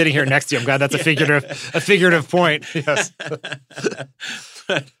as I'm sitting here next to you, I'm glad that's a figurative point. Yes.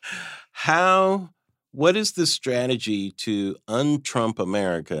 But what is the strategy to un-Trump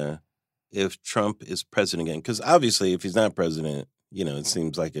America if Trump is president again? Because obviously, if he's not president, it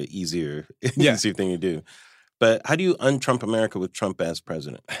seems like an easier thing to do. But how do you un-Trump America with Trump as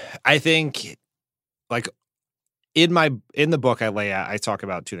president? I think, like, in the book I talk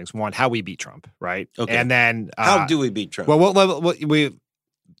about two things. One, how we beat Trump, right? Okay. And then how do we beat Trump? Well,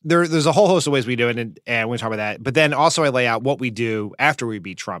 there's a whole host of ways we do it, and we talk about that. But then also I lay out what we do after we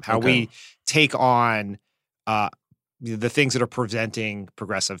beat Trump, how we take on the things that are preventing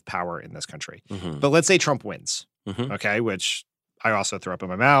progressive power in this country. But let's say Trump wins, okay, which I also throw up in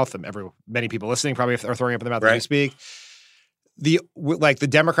my mouth, and many people listening probably are throwing up in their mouth as we speak. The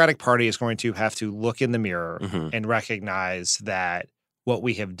Democratic Party is going to have to look in the mirror and recognize that what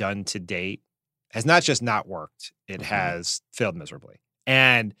we have done to date has not just not worked, it has failed miserably.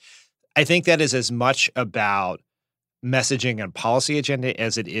 And I think that is as much about messaging and policy agenda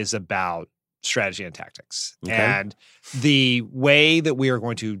as it is about strategy and tactics. Okay. And the way that we are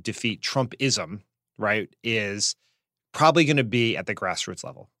going to defeat Trumpism, right, is probably going to be at the grassroots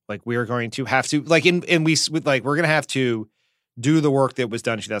level. Like we are going to have to, like, we're going to have to do the work that was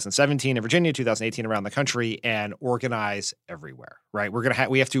done in 2017 in Virginia, 2018 around the country, and organize everywhere, right?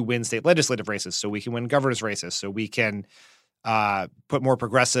 We have to win state legislative races so we can win governor's races, so we can put more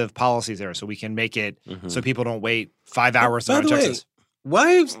progressive policies there, so we can make it so people don't wait 5 hours By on the way, Texas.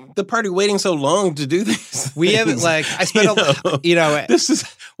 why is the party waiting so long to do these? We haven't, like, I spent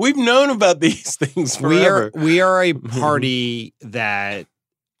we've known about these things forever. We are a party that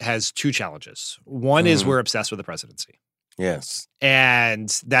has two challenges. One is we're obsessed with the presidency. Yes. And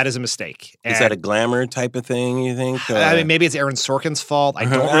that is a mistake. Is that a glamour type of thing, you think? I mean, maybe it's Aaron Sorkin's fault. I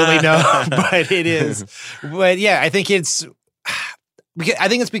don't really know, but it is. But yeah, I think it's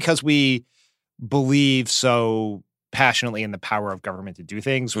because we believe so passionately in the power of government to do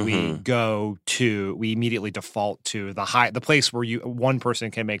things. We immediately default to the place where one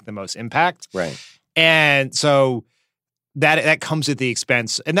person can make the most impact. Right. And so that comes at the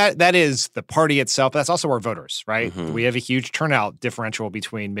expense, and that is the party itself. That's also our voters, right? We have a huge turnout differential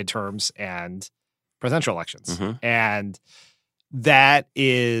between midterms and presidential elections, and that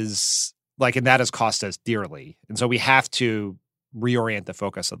is and that has cost us dearly. And so we have to reorient the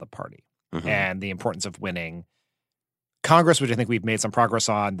focus of the party and the importance of winning Congress, which I think we've made some progress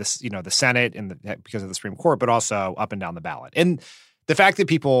on. This, the Senate and because of the Supreme Court, but also up and down the ballot. And the fact that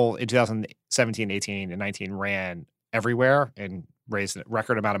people in 2017, 18, and 19 ran everywhere and raised a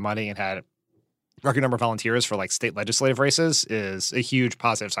record amount of money and had a record number of volunteers for state legislative races is a huge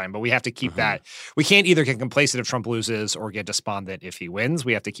positive sign. But we have to keep that. We can't either get complacent if Trump loses or get despondent if he wins.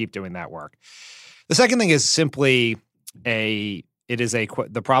 We have to keep doing that work. The second thing is simply the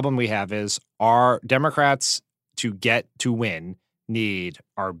problem we have is our Democrats to win need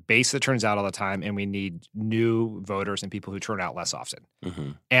our base that turns out all the time, and we need new voters and people who turn out less often.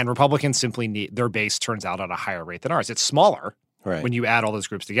 And Republicans simply need their base turns out at a higher rate than ours. It's smaller when you add all those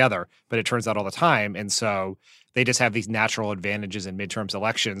groups together, but it turns out all the time. And so they just have these natural advantages in midterms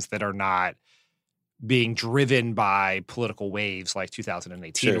elections that are not being driven by political waves like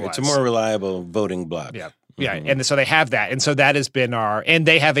 2018 was. It's a more reliable voting bloc. Yeah. Yeah, and so they have that. And so that has been and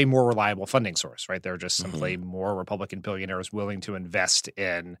they have a more reliable funding source, right? They're just simply more Republican billionaires willing to invest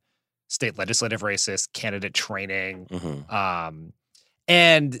in state legislative races, candidate training.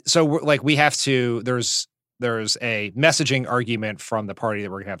 And so we have to, there's a messaging argument from the party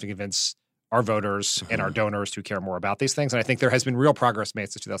that we're going to have to convince our voters and our donors to care more about these things. And I think there has been real progress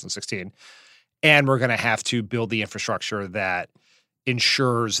made since 2016. And we're going to have to build the infrastructure that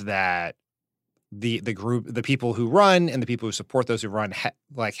ensures that the people who run and the people who support those who run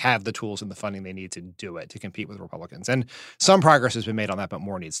have the tools and the funding they need to do it, to compete with Republicans. And some progress has been made on that, but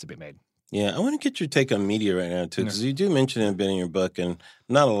more needs to be made. Yeah, I want to get your take on media right now, too, because you do mention it a bit in your book, and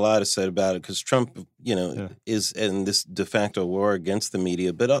not a lot is said about it because Trump, is in this de facto war against the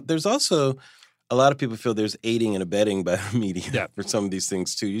media. But there's also a lot of people feel there's aiding and abetting by the media for some of these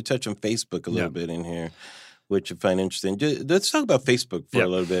things, too. You touch on Facebook a little bit in here, which I find interesting. Let's talk about Facebook for a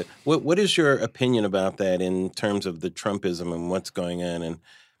little bit. What is your opinion about that in terms of the Trumpism and what's going on? And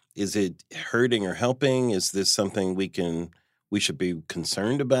is it hurting or helping? Is this something we should be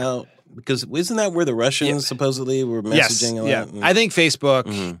concerned about? Because isn't that where the Russians supposedly were messaging a lot? Yeah. I think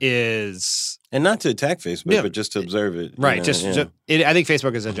Facebook is... And not to attack Facebook, but just to observe it. Right. I think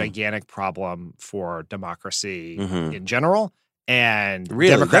Facebook is a gigantic problem for democracy in general. And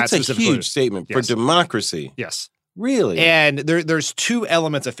really, Democrats that's a huge statement for democracy. Yes. Really? And there's two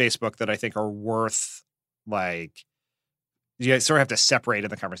elements of Facebook that I think are worth, you sort of have to separate in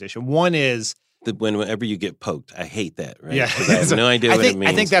the conversation. One is... whenever you get poked. I hate that, right? Yeah. Because I have no idea what it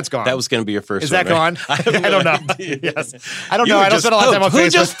means. I think that's gone. That was going to be your first Is one, that gone? I don't know. Yes. I don't know. I don't spend a lot of time on Facebook. Who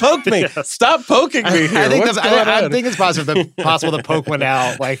just poked me? Stop poking me here. I think it's possible the poke went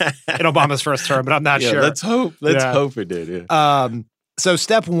out in Obama's first term, but I'm not sure. Let's hope. Let's hope it did. Yeah. So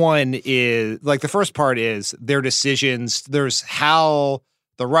step one is the first part is their decisions. There's how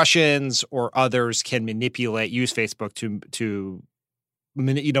the Russians or others can use Facebook to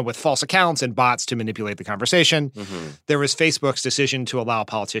with false accounts and bots to manipulate the conversation. There was Facebook's decision to allow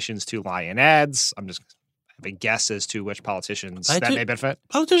politicians to lie in ads. I'm just have a guess as to which politicians that may benefit.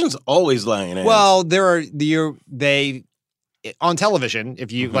 Politicians always lie in ads. Well, on television,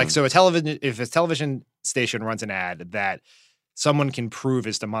 if you if a television station runs an ad that someone can prove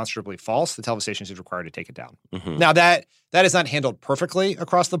is demonstrably false, the television station is required to take it down. Now that is not handled perfectly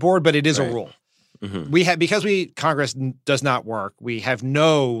across the board, but it is a rule. Because Congress does not work, we have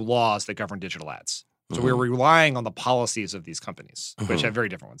no laws that govern digital ads. So we're relying on the policies of these companies, which have very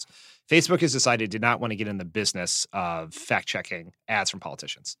different ones. Facebook has decided did not want to get in the business of fact-checking ads from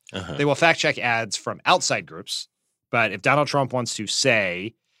politicians. They will fact-check ads from outside groups, but if Donald Trump wants to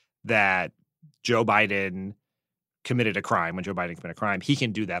say that Joe Biden committed a crime, when Joe Biden committed a crime, he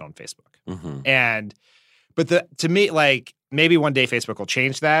can do that on Facebook. But to me, like, maybe one day Facebook will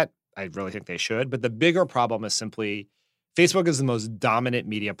change that. I really think they should. But the bigger problem is simply Facebook is the most dominant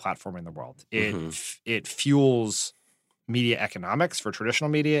media platform in the world. It fuels media economics for traditional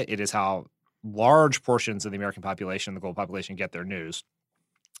media. It is how large portions of the American population, the global population, get their news.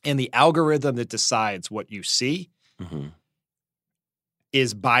 And the algorithm that decides what you see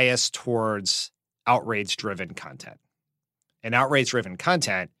is biased towards outrage-driven content. And outrage-driven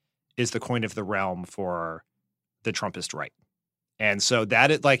content is the coin of the realm for the Trumpist right. And so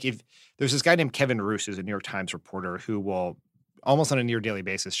that is like, if there's this guy named Kevin Roose, who's a New York Times reporter, who will almost on a near daily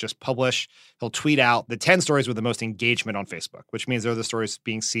basis just he'll tweet out the 10 stories with the most engagement on Facebook, which means they're the stories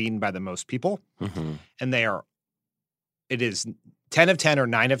being seen by the most people. And it is 10 of 10 or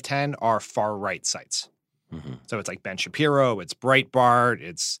 9 of 10 are far right sites. So it's like Ben Shapiro, it's Breitbart,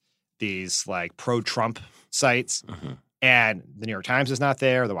 it's these like pro-Trump sites. And the New York Times is not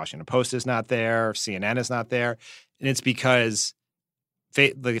there, the Washington Post is not there, CNN is not there. And it's because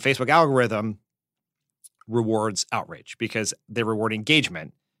the Facebook algorithm rewards outrage because they reward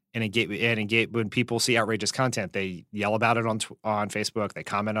engagement. And when people see outrageous content, they yell about it on Facebook, they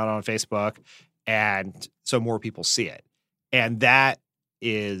comment on it on Facebook, and so more people see it. And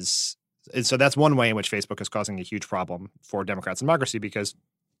so that's one way in which Facebook is causing a huge problem for Democrats and democracy because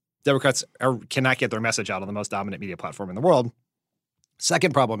Democrats cannot get their message out on the most dominant media platform in the world.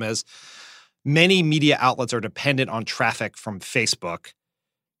 Second problem is many media outlets are dependent on traffic from Facebook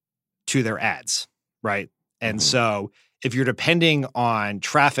to their ads, right? And so if you're depending on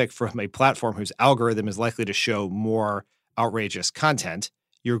traffic from a platform whose algorithm is likely to show more outrageous content,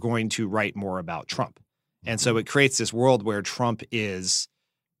 you're going to write more about Trump. And so it creates this world where Trump is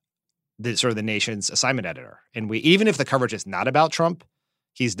the nation's assignment editor. And even if the coverage is not about Trump,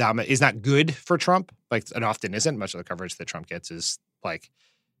 he's not good for Trump. Like it often isn't. Much of the coverage that Trump gets is like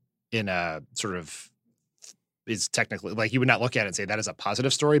in a sort of is technically like you would not look at it and say that is a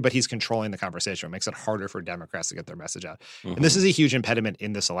positive story, but he's controlling the conversation. It makes it harder for Democrats to get their message out. And this is a huge impediment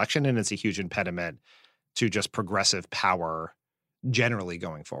in this election, and it's a huge impediment to just progressive power generally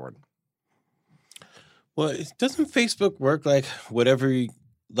going forward. Well, doesn't Facebook work like whatever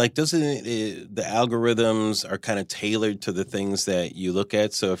doesn't the algorithms are kind of tailored to the things that you look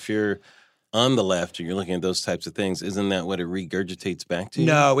at? So if you're on the left or you're looking at those types of things, isn't that what it regurgitates back to you?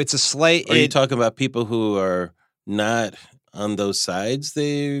 No, it's a slight. Or are you talking about people who are not on those sides?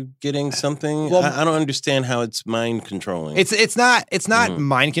 They're getting something. Well, I don't understand how it's mind controlling. It's not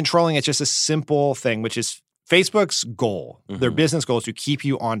mind controlling. It's just a simple thing, which is Facebook's goal, their business goal is to keep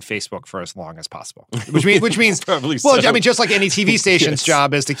you on Facebook for as long as possible, which means probably well, so. I mean, just like any TV station's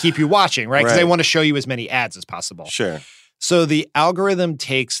job is to keep you watching, right? Because Right. they want to show you as many ads as possible. Sure. So the algorithm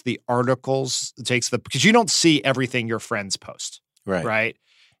takes the articles, because you don't see everything your friends post, right?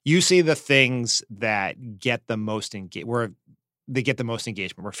 You see the things that get the most where they get the most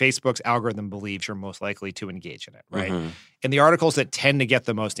engagement, where Facebook's algorithm believes you're most likely to engage in it, right? And the articles that tend to get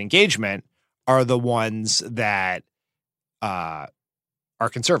the most engagement are the ones that are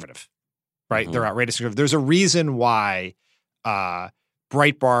conservative, right? They're outrageous conservative. There's a reason why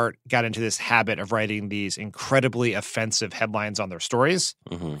Breitbart got into this habit of writing these incredibly offensive headlines on their stories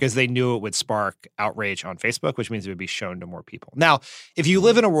because they knew it would spark outrage on Facebook, which means it would be shown to more people. Now, if you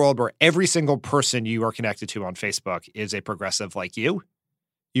live in a world where every single person you are connected to on Facebook is a progressive like you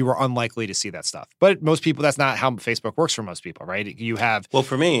are unlikely to see that stuff. But most people, that's not how Facebook works for most people, right? You have... Well,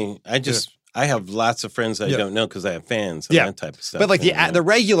 for me, I have lots of friends I don't know because I have fans and that type of stuff. But like the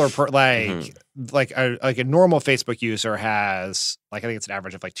regular, like a normal Facebook user has, like, I think it's an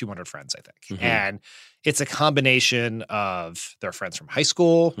average of like 200 friends, I think. And it's a combination of their friends from high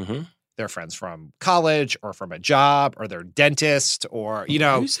school, their friends from college or from a job or their dentist or, you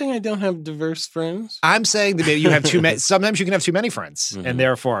know. Are you saying I don't have diverse friends? I'm saying that maybe you have too many. Sometimes you can have too many friends. And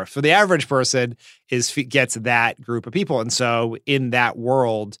therefore, for the average person gets that group of people. And so in that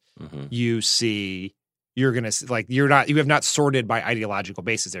world, you have not sorted by ideological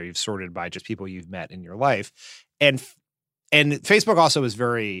basis there. You've sorted by just people you've met in your life. And Facebook also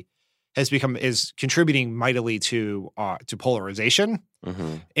is contributing mightily to polarization.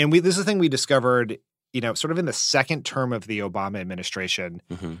 And this is the thing we discovered, sort of in the second term of the Obama administration,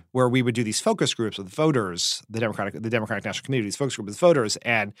 where we would do these focus groups with voters, the Democratic National Committee, these focus groups with voters.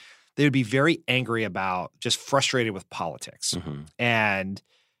 And they would be very angry about, just frustrated with politics. Mm-hmm. And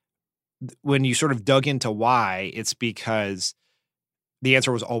when you sort of dug into why, it's because the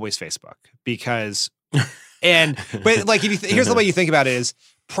answer was always Facebook. But like, if here's the way you think about it is,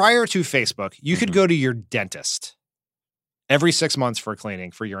 prior to Facebook, you could go to your dentist every 6 months for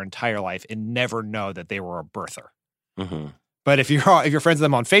cleaning for your entire life and never know that they were a birther. Mm-hmm. But if you're friends with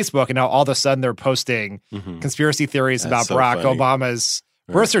them on Facebook and now all of a sudden they're posting conspiracy theories about Barack Obama's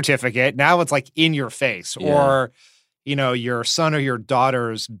birth certificate, now it's like in your face. Yeah. Or, your son or your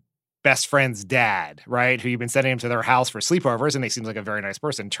daughter's best friend's dad, right? Who you've been sending him to their house for sleepovers, and they seem like a very nice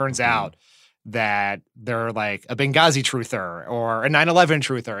person. Turns out that they're like a Benghazi truther or a 9/11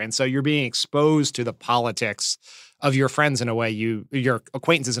 truther. And so you're being exposed to the politics of your friends in a way your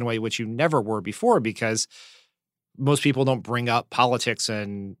acquaintances in a way which you never were before, because most people don't bring up politics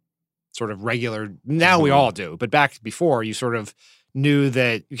and sort of regular. Now we all do, but back before, you sort of knew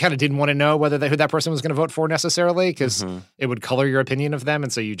that you kind of didn't want to know who that person was going to vote for necessarily, because it would color your opinion of them,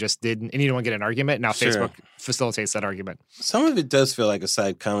 and so you just didn't, and you don't want to get an argument. Now Facebook facilitates that argument. Some of it does feel like a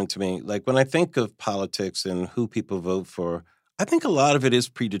side comment to me. Like when I think of politics and who people vote for, I think a lot of it is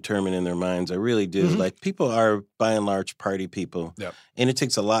predetermined in their minds. I really do. Like people are by and large party people, and it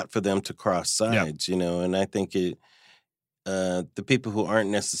takes a lot for them to cross sides, and I think the people who aren't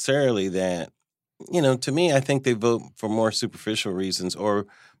necessarily that, to me, I think they vote for more superficial reasons, or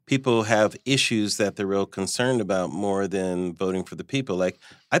people have issues that they're real concerned about more than voting for the people. Like,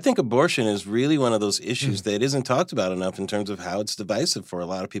 I think abortion is really one of those issues that isn't talked about enough in terms of how it's divisive for a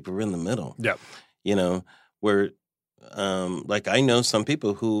lot of people who are in the middle. Where, like, I know some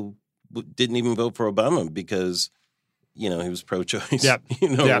people who didn't even vote for Obama because, he was pro-choice,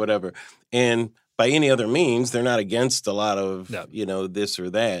 whatever. And by any other means, they're not against a lot of, this or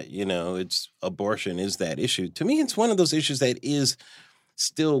that. It's abortion is that issue. To me, it's one of those issues that is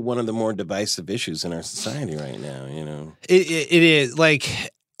still one of the more divisive issues in our society right now, It is.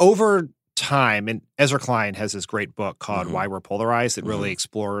 Like, over time, and Ezra Klein has this great book called Why We're Polarized that really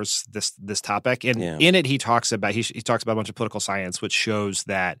explores this topic. And in it, he talks about a bunch of political science, which shows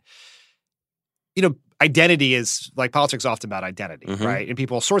that, identity is, like, politics is often about identity, right? And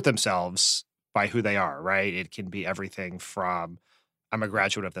people sort themselves by who they are, right? It can be everything from I'm a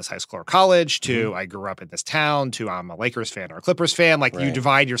graduate of this high school or college to I grew up in this town to I'm a Lakers fan or a Clippers fan. Like you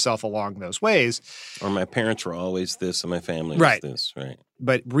divide yourself along those ways. Or my parents were always this and my family was this, right?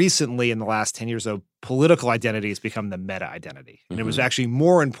 But recently in the last 10 years, though, political identity has become the meta identity. And it was actually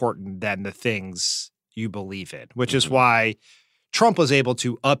more important than the things you believe in, which is why Trump was able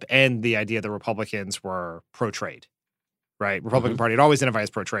to upend the idea that Republicans were pro-trade, right? Republican Party had always identified as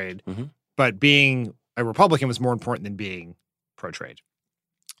pro-trade. But being a Republican was more important than being pro-trade.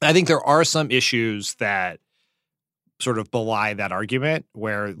 I think there are some issues that sort of belie that argument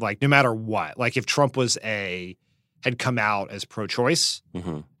where, like, no matter what, like if Trump had come out as pro-choice,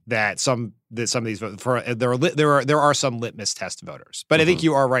 that some of these there are some litmus test voters. But I think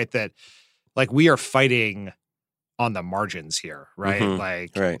you are right that, like, we are fighting on the margins here, right?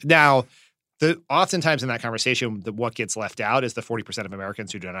 Now, oftentimes in that conversation, what gets left out is the 40% of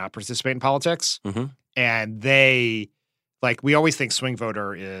Americans who do not participate in politics. And we always think swing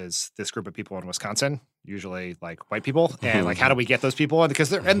voter is this group of people in Wisconsin, usually like white people. And like, how do we get those people? Because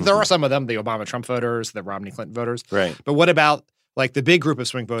there are some of them, the Obama-Trump voters, the Romney-Clinton voters. Right. But what about, like, the big group of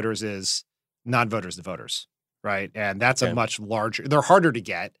swing voters is non-voters to voters, right? And that's a much larger, they're harder to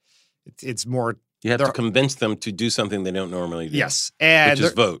get. It's more, you have to convince them to do something they don't normally do. Yes. And which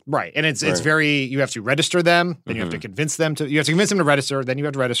is vote. Right. And it's very, you have to register them, then you have to convince them to register, then you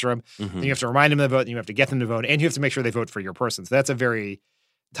have to register them, then you have to remind them to vote, then you have to get them to vote, and you have to make sure they vote for your person. So that's a very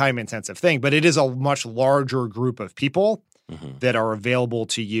time-intensive thing. But it is a much larger group of people that are available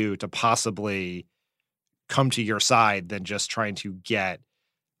to you to possibly come to your side than just trying to get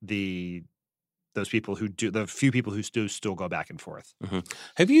the few people who do still go back and forth.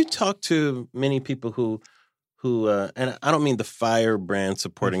 Have you talked to many people who and I don't mean the firebrand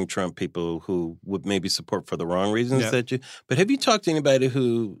supporting Trump people who would maybe support for the wrong reasons but have you talked to anybody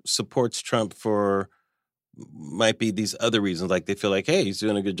who supports Trump for might be these other reasons, like they feel like, hey, he's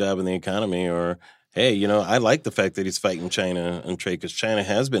doing a good job in the economy, or hey, I like the fact that he's fighting China on trade because China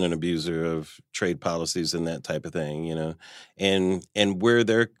has been an abuser of trade policies and that type of thing, and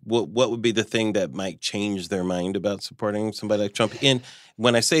where what would be the thing that might change their mind about supporting somebody like Trump? And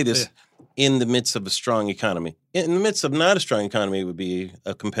when I say this, in the midst of a strong economy, in the midst of not a strong economy would be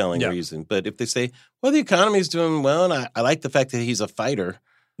a compelling reason. But if they say, well, the economy is doing well, and I like the fact that he's a fighter.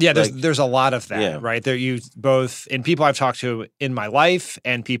 Yeah, there's a lot of that, right? There, you both in people I've talked to in my life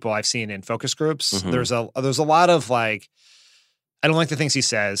and people I've seen in focus groups. There's a lot of, like, I don't like the things he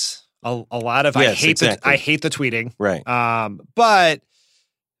says. A lot of Yes, I hate the tweeting. Right. But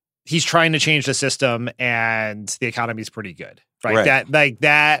he's trying to change the system, and the economy is pretty good. Right.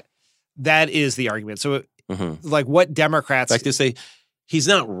 That is the argument. So, like, what Democrats like to say, he's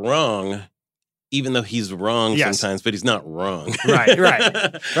not wrong, even though he's wrong sometimes, but he's not wrong. Right.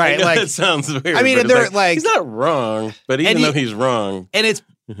 Like, it sounds weird. I mean, and they're like, he's not wrong, but even though he's wrong, and it's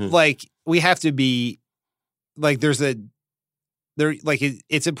like we have to be like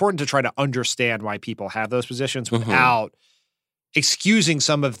it's important to try to understand why people have those positions without excusing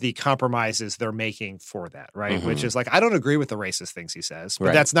some of the compromises they're making for that, right? Which is like, I don't agree with the racist things he says,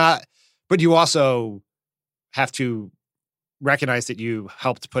 but that's not. But you also have to recognize that you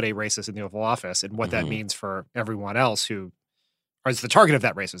helped put a racist in the Oval Office and what that means for everyone else who is the target of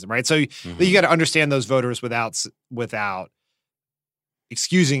that racism, right? So you got to understand those voters without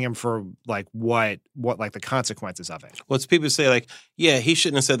excusing him for like what like the consequences of it. Well, it's people say like, yeah, he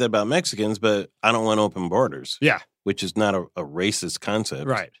shouldn't have said that about Mexicans, but I don't want open borders. Yeah. Which is not a racist concept.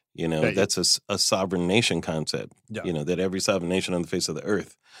 Right. You know, that's a sovereign nation concept, you know, that every sovereign nation on the face of the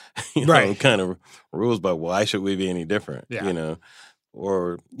earth, kind of rules by why should we be any different, you know,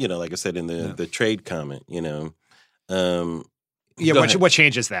 or, you know, like I said in the trade comment, you know. What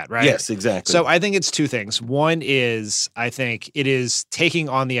changes that, right? Yes, exactly. So I think it's two things. One is I think it is taking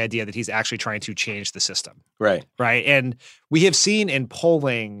on the idea that he's actually trying to change the system. Right. Right. And we have seen in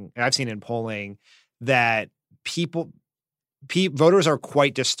polling, that voters are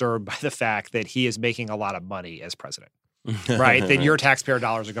quite disturbed by the fact that he is making a lot of money as president, right? That your taxpayer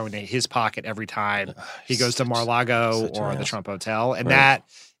dollars are going to his pocket every time he goes to Mar-a-Lago or the Trump Hotel. And that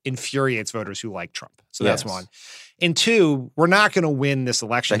infuriates voters who like Trump. So that's one. And two, we're not going to win this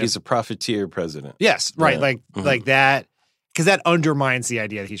election. Like he's a profiteer president. Yes, right. Like that, because that undermines the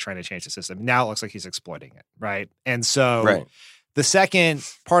idea that he's trying to change the system. Now it looks like he's exploiting it, right? And so the second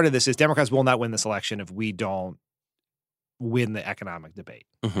part of this is Democrats will not win this election if we don't win the economic debate.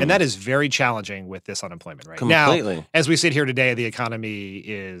 And that is very challenging with this unemployment rate. Completely. Now, as we sit here today, the economy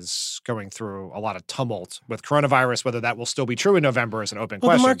is going through a lot of tumult with coronavirus. Whether that will still be true in November is an open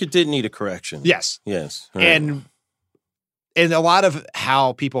question. The market did need a correction. Yes. Right. And a lot of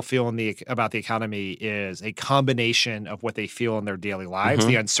how people feel about the economy is a combination of what they feel in their daily lives,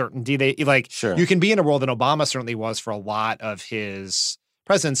 the uncertainty they like. Sure. You can be in a world, and Obama certainly was for a lot of his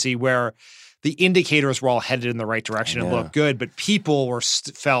presidency, where the indicators were all headed in the right direction and looked good, but people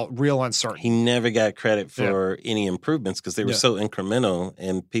felt real uncertain. He never got credit for any improvements because they were so incremental,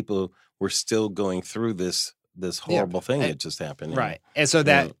 and people were still going through this horrible thing that just happened. Right. And so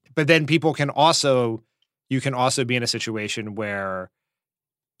but then people can also. You can also be in a situation where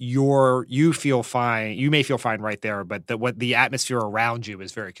you feel fine. You may feel fine right there, but what the atmosphere around you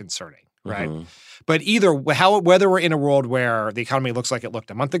is very concerning, right? But whether we're in a world where the economy looks like it looked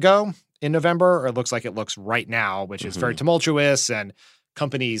a month ago in November, or it looks like it looks right now, which is very tumultuous, and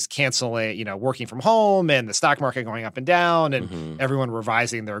companies canceling, working from home, and the stock market going up and down, and everyone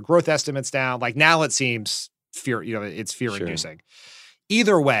revising their growth estimates down. Like now, it seems it's fear-inducing.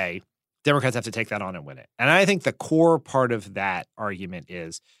 Either way. Democrats have to take that on and win it. And I think the core part of that argument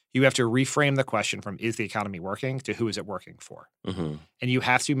is you have to reframe the question from is the economy working to who is it working for? And you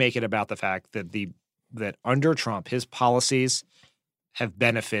have to make it about the fact that that under Trump, his policies have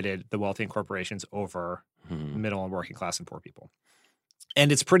benefited the wealthy and corporations over middle and working class and poor people.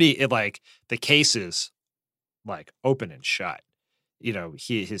 And it's the case is like open and shut.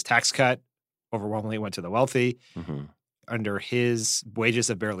 His tax cut overwhelmingly went to the wealthy. Under his, wages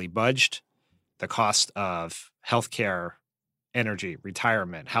have barely budged. The cost of healthcare, energy,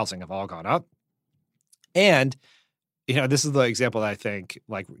 retirement, housing have all gone up. And, this is the example that I think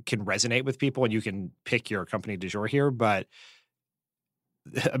can resonate with people, and you can pick your company du jour here, but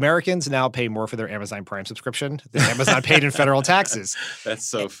Americans now pay more for their Amazon Prime subscription than Amazon paid in federal taxes. That's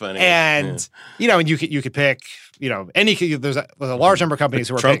so funny. And, and you could pick, there's a large number of companies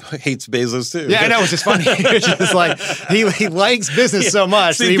who are Trump hates Bezos too. Yeah, I know. It's just funny. It's just like he likes business so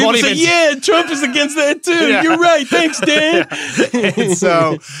much that he won't even. Trump is against that too. Yeah. You're right. Thanks, Dan. And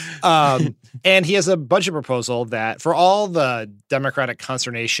so, and he has a budget proposal that, for all the Democratic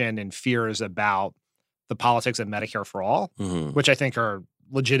consternation and fears about the politics of Medicare for all, which I think are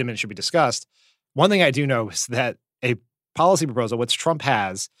legitimate and should be discussed. One thing I do know is that a policy proposal, which Trump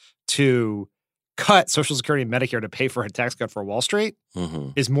has to cut Social Security and Medicare to pay for a tax cut for Wall Street,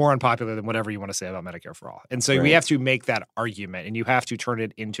 is more unpopular than whatever you want to say about Medicare for all. And so we have to make that argument, and you have to turn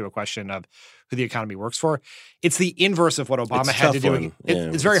it into a question of who the economy works for. It's the inverse of what Obama had to do.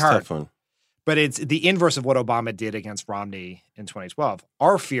 It's very hard. But it's the inverse of what Obama did against Romney in 2012.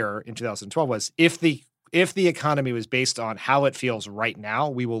 Our fear in 2012 was if the if the economy was based on how it feels right now,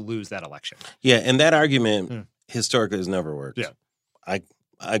 we will lose that election. Yeah, and that argument historically has never worked. Yeah.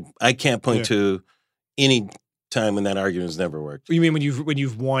 I can't point to any time when that argument has never worked. You mean when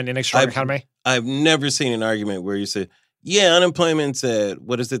you've won an extraordinary economy? I've never seen an argument where you say, yeah, unemployment's at,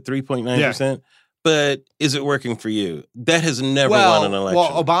 3.9%? But is it working for you? That has never won an election.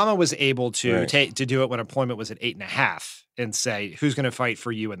 Well, Obama was able to do it when employment was at 8.5 and say, who's going to fight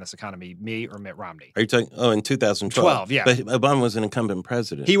for you in this economy, me or Mitt Romney? Are you talking, in 2012? Yeah. But Obama was an incumbent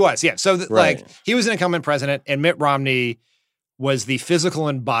president. He was, yeah. So, he was an incumbent president, and Mitt Romney was the physical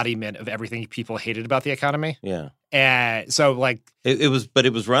embodiment of everything people hated about the economy. Yeah. And so, it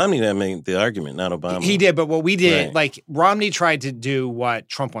was Romney that made the argument, not Obama. He did, but what we did, Romney tried to do what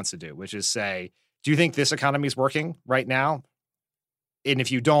Trump wants to do, which is say, do you think this economy is working right now? And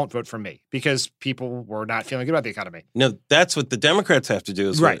if you don't, vote for me, because people were not feeling good about the economy. No, that's what the Democrats have to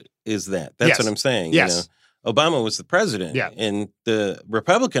do. That's what I'm saying. Yes. You know? Obama was the president. Yeah. And the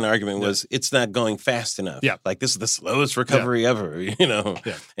Republican argument was it's not going fast enough. Yeah. Like this is the slowest recovery ever,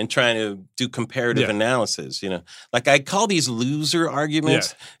 and trying to do comparative analysis, Like I call these loser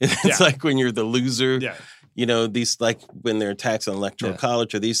arguments. Yeah. It's like when you're the loser. Yeah. These like when there are attacks on electoral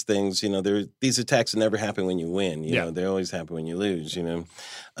college or these things, these attacks never happen when you win. They always happen when you lose,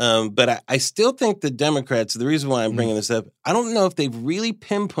 But I still think the Democrats, the reason why I'm bringing this up, I don't know if they've really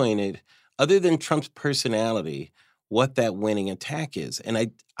pinpointed, other than Trump's personality, what that winning attack is. And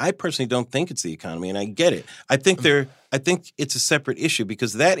I personally don't think it's the economy, and I get it. I think it's a separate issue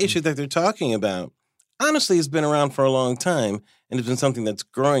because that issue that they're talking about, honestly, has been around for a long time and has been something that's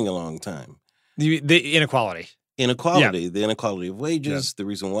growing a long time. The inequality. The inequality of wages, the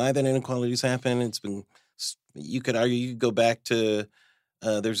reason why that inequalities happen. It's been, you could argue, you could go back to,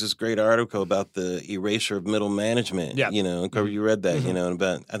 there's this great article about the erasure of middle management. Yeah. You read that,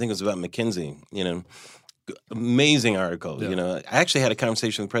 I think it was about McKinsey, amazing article. I actually had a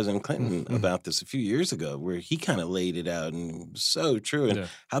conversation with President Clinton about this a few years ago where he kind of laid it out, and it was so true. And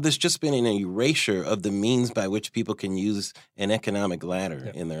how there's just been an erasure of the means by which people can use an economic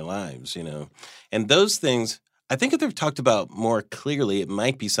ladder in their lives, And those things, I think if they're talked about more clearly, it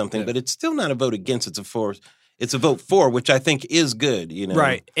might be something, but it's still not a vote against, it's a force. It's a vote for, which I think is good,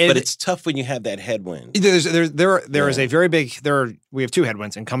 Right. But it's tough when you have that headwind. There is a very big, we have two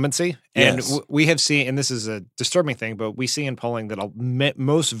headwinds, incumbency. And we have seen, and this is a disturbing thing, but we see in polling that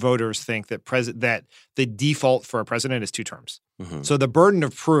most voters think that that the default for a president is 2 terms. Mm-hmm. So the burden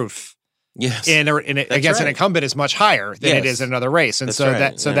of proof against an incumbent is much higher than it is in another race. And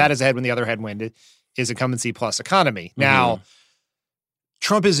that is a headwind. The other headwind is incumbency plus economy. Now,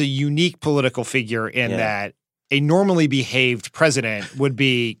 Trump is a unique political figure in that a normally behaved president would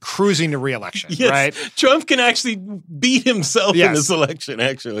be cruising to re-election, right? Trump can actually beat himself in this election,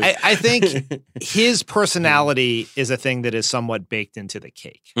 actually. I think his personality is a thing that is somewhat baked into the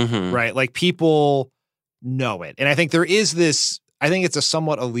cake, right? Like people know it. And I think there is this, I think it's a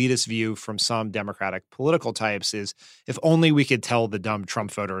somewhat elitist view from some Democratic political types is if only we could tell the dumb Trump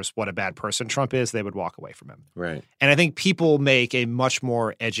voters what a bad person Trump is, they would walk away from him. Right. And I think people make a much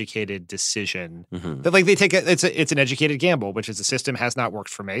more educated decision that they take it's an educated gamble, which is the system has not worked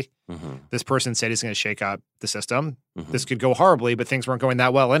for me. This person said he's going to shake up the system. This could go horribly, but things weren't going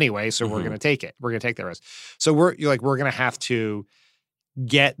that well anyway, so we're going to take it. We're going to take that risk. So we're going to have to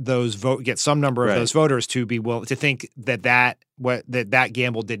get some number of those voters to be willing to think that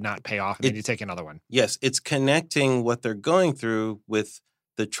gamble did not pay off and then you take another one. Yes, it's connecting what they're going through with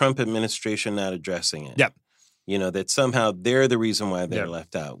the Trump administration not addressing it. Yep. That somehow they're the reason why they're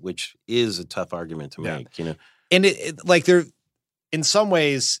left out, which is a tough argument to make, And in some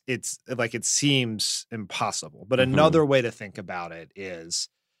ways it's like it seems impossible, but another way to think about it is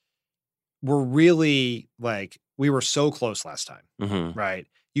we're really we were so close last time, right?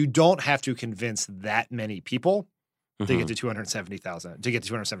 You don't have to convince that many people to get to 270,000, to get to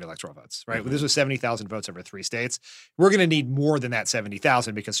 270 electoral votes, right? This was 70,000 votes over 3 states. We're going to need more than that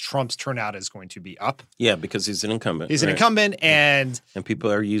 70,000 because Trump's turnout is going to be up. Yeah, because he's an incumbent. He's an incumbent, and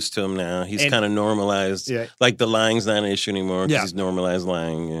people are used to him now. He's kind of normalized. Yeah. Like the lying's not an issue anymore because he's normalized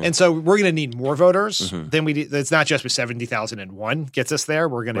lying. Yeah. And so we're going to need more voters than we did. It's not just with 70,001 gets us there.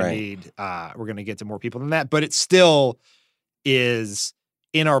 We're going to need, we're going to get to more people than that. But it still is,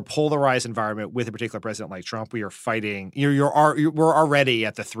 in our polarized environment with a particular president like Trump, we are fighting. We're already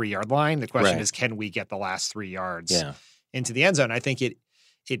at the 3-yard line. The question is, can we get the last 3 yards into the end zone? I think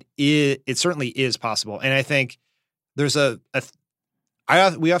it certainly is possible, and I think there's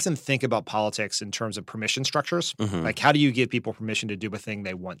we often think about politics in terms of permission structures. Like, how do you give people permission to do a thing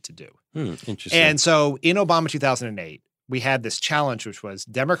they want to do? Interesting. And so in Obama 2008, we had this challenge, which was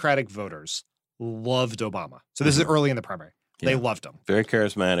Democratic voters loved Obama. So this is early in the primary. They loved him. Very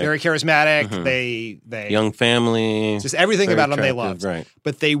charismatic. Very charismatic. They young family. Just everything about him they loved. Right.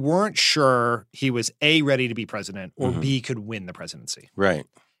 But they weren't sure he was A, ready to be president, or B, could win the presidency. Right.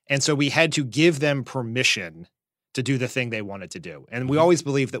 And so we had to give them permission to do the thing they wanted to do. And we always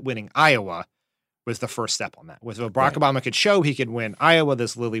believed that winning Iowa was the first step on that. If Barack Obama could show he could win Iowa,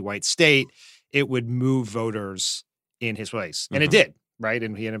 this lily white state, it would move voters in his place. And it did, right?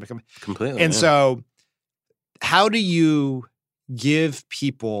 And he ended up becoming completely. And so how do you give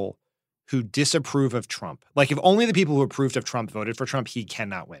people who disapprove of Trump, like if only the people who approved of Trump voted for Trump, he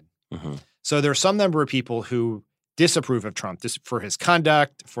cannot win. So there's some number of people who disapprove of Trump for his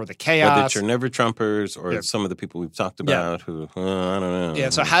conduct, for the chaos. Whether it's your never Trumpers or some of the people we've talked about who, I don't know. Yeah,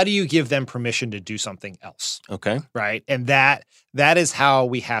 so how do you give them permission to do something else? Okay. Right? And that is how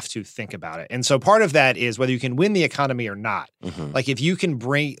we have to think about it. And so part of that is whether you can win the economy or not. Like if you can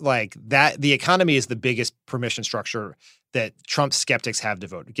bring like that, the economy is the biggest permission structure that Trump skeptics have to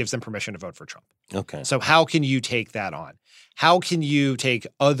vote. It gives them permission to vote for Trump. Okay. So how can you take that on? How can you take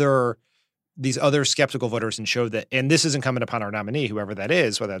these other skeptical voters and show that, and this is incumbent upon our nominee, whoever that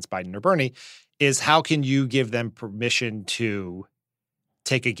is, whether that's Biden or Bernie, is how can you give them permission to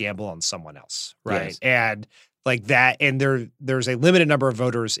take a gamble on someone else, right? Yes. And like that, and there's a limited number of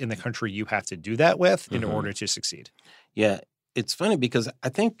voters in the country you have to do that with in order to succeed. Yeah, it's funny because I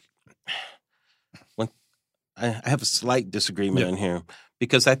think when I have a slight disagreement in here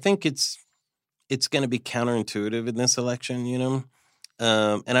because I think it's going to be counterintuitive in this election, you know?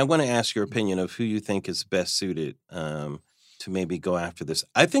 And I want to ask your opinion of who you think is best suited to maybe go after this.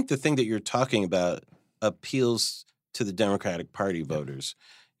 I think the thing that you're talking about appeals to the Democratic Party voters,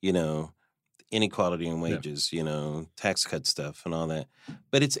 you know, inequality in wages, you know, tax cut stuff and all that.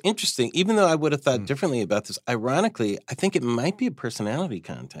 But it's interesting, even though I would have thought differently about this, ironically, I think it might be a personality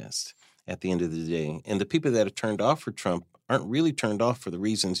contest at the end of the day. And the people that are turned off for Trump aren't really turned off for the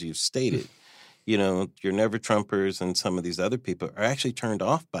reasons you've stated. You know, your never Trumpers and some of these other people are actually turned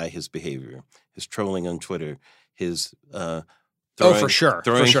off by his behavior, his trolling on Twitter, his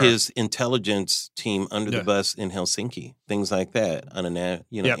throwing his intelligence team under the bus in Helsinki, things like that on a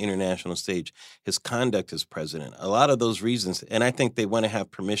international stage, his conduct as president, a lot of those reasons. And I think they want to have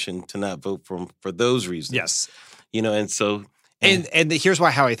permission to not vote for him for those reasons. Yes. You know, and so. And here's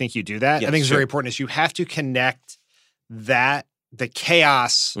how I think you do that. I think it's very important is you have to connect the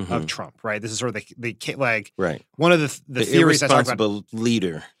chaos of Trump, right? This is sort of the like one of the theories I talk about. Irresponsible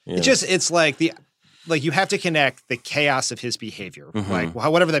leader. Yeah. It's like you have to connect the chaos of his behavior, like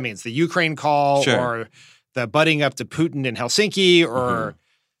whatever that means, the Ukraine call or the butting up to Putin in Helsinki or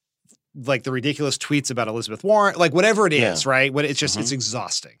like the ridiculous tweets about Elizabeth Warren, like whatever it is, right? It's just it's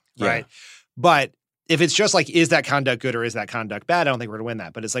exhausting, right? But if it's just like, is that conduct good or is that conduct bad? I don't think we're going to win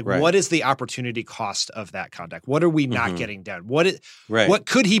that. But it's like, what is the opportunity cost of that conduct? What are we not getting done? What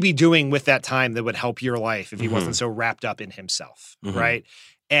could he be doing with that time that would help your life if he wasn't so wrapped up in himself, right?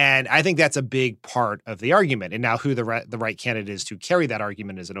 And I think that's a big part of the argument. And now who the right candidate is to carry that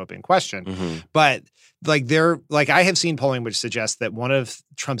argument is an open question. But like I have seen polling which suggests that one of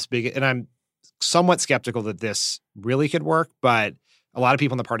Trump's biggest, and I'm somewhat skeptical that this really could work, but a lot of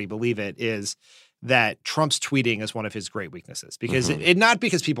people in the party believe it, is that Trump's tweeting is one of his great weaknesses because it not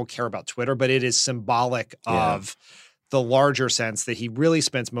because people care about Twitter, but it is symbolic of the larger sense that he really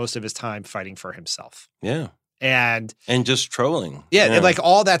spends most of his time fighting for himself. Yeah. And just trolling. Yeah. And like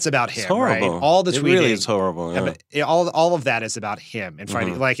all that's about him, right? All the tweeting. It really is horrible. Yeah. All of that is about him and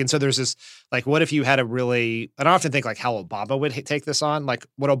fighting. Like, and so there's this, like, what if you had I often think like how Obama would take this on. Like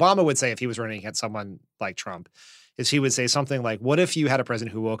what Obama would say if he was running against someone like Trump is he would say something like, what if you had a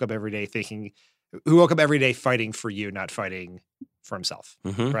president who woke up every day fighting for you, not fighting for himself,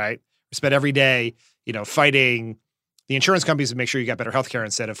 right? Spent every day, fighting the insurance companies to make sure you got better healthcare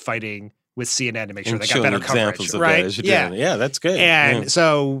instead of fighting with CNN to make sure they got better coverage, right? Yeah, that's good. And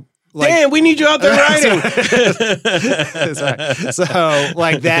so, like, damn, we need you out there writing. So,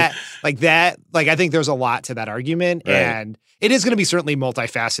 like that, I think there's a lot to that argument, and it is going to be certainly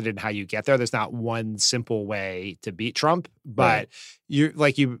multifaceted in how you get there. There's not one simple way to beat Trump, but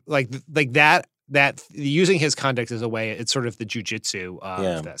that using his conduct as a way, it's sort of the jujitsu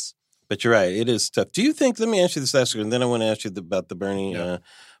of this. But you're right. It is tough. Do you think, let me ask you this last question, and then I want to ask you about the Bernie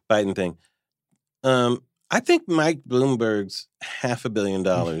Biden thing. I think Mike Bloomberg's $500 million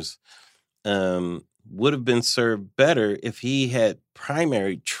would have been served better if he had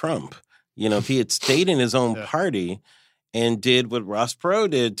primaried Trump. If he had stayed in his own party and did what Ross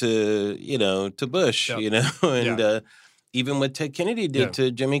Perot did to Bush, even what Ted Kennedy did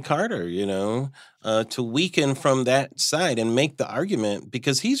to Jimmy Carter, to weaken from that side and make the argument,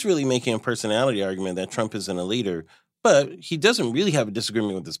 because he's really making a personality argument that Trump isn't a leader, but he doesn't really have a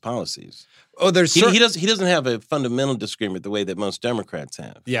disagreement with his policies. Oh, he doesn't have a fundamental disagreement the way that most Democrats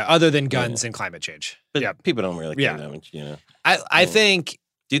have. Yeah, other than guns and climate change. But people don't really care that much, I think.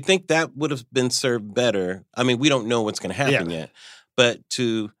 Do you think that would have been served better? I mean, we don't know what's going to happen yet, but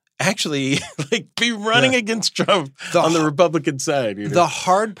to actually be running against Trump on the Republican side. The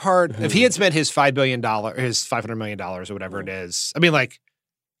hard part, if he had spent his $5 billion, his $500 million or whatever it is, I mean,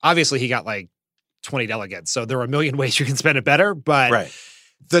 obviously he got 20 delegates, so there are a million ways you can spend it better. But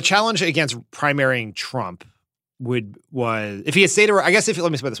the challenge against primarying Trump was if he had stayed let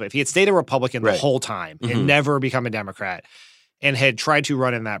me put it this way: if he had stayed a Republican the whole time and never become a Democrat, and had tried to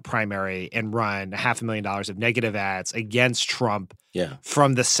run in that primary and run $500,000 of negative ads against Trump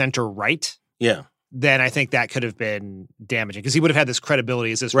from the center right, then I think that could have been damaging, because he would have had this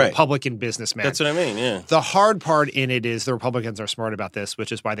credibility as this Republican businessman. That's what I mean, yeah. The hard part in it is the Republicans are smart about this,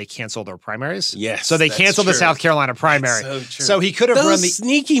 which is why they canceled their primaries. Yes, so they canceled the South Carolina primary. So he could have run the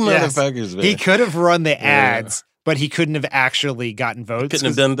sneaky motherfuckers, man. He could have run the ads, but he couldn't have actually gotten votes.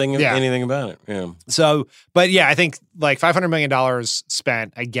 Couldn't have done anything about it. Yeah. So, but I think $500 million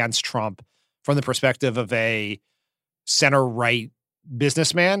spent against Trump from the perspective of a center-right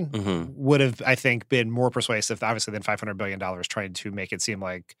businessman would have, I think, been more persuasive, obviously, than $500 billion trying to make it seem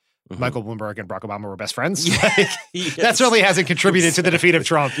like Michael Bloomberg and Barack Obama were best friends. That certainly hasn't contributed to the defeat of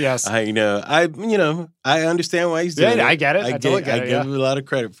Trump. Yes, I know. I understand why he's doing it. I get it. I totally get it. I give him a lot of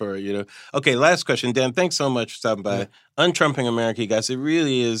credit for it. Okay, last question, Dan. Thanks so much for stopping by. Untrumping America, you guys. It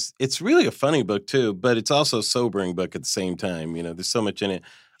really is. It's really a funny book too, but it's also a sobering book at the same time. There's so much in it.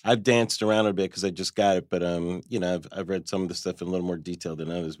 I've danced around a bit because I just got it, but I've read some of the stuff in a little more detail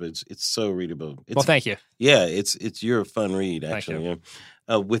than others. But it's so readable. Well, thank you. Yeah, you're a fun read actually.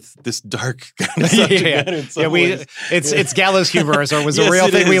 With this dark kind of subject matter. It's gallows humor, so it was a real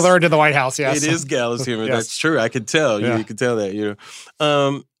thing we learned in the White House. Yes, it is gallows humor. Yes. That's true. I could tell. You could tell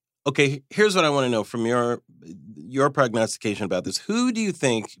that. Okay, here's what I want to know from your prognostication about this. Who do you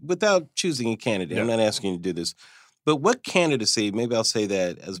think, without choosing a candidate, I'm not asking you to do this, but what candidacy, maybe I'll say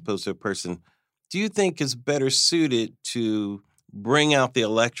that as opposed to a person, do you think is better suited to bring out the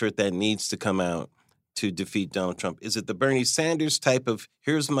electorate that needs to come out to defeat Donald Trump? Is it the Bernie Sanders type of,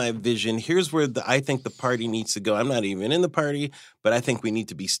 here's my vision, here's where I think the party needs to go? I'm not even in the party, but I think we need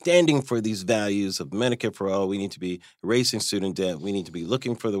to be standing for these values of Medicare for all. We need to be erasing student debt. We need to be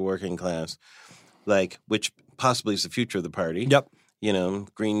looking for the working class, which possibly is the future of the party. Yep.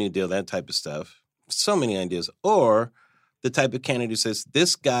 Green New Deal, that type of stuff. So many ideas. Or the type of candidate who says,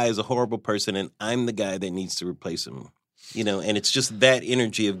 this guy is a horrible person and I'm the guy that needs to replace him. And it's just that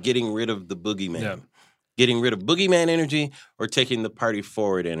energy of getting rid of the boogeyman. Yeah. Getting rid of boogeyman energy or taking the party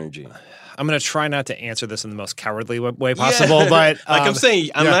forward energy. I'm going to try not to answer this in the most cowardly way possible, but I'm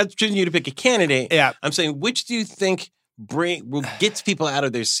saying, I'm not choosing you to pick a candidate. Yeah. I'm saying, which do you think gets people out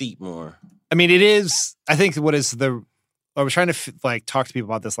of their seat more? I mean, it is, I think I was trying to talk to people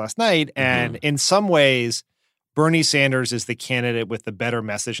about this last night, and in some ways, Bernie Sanders is the candidate with the better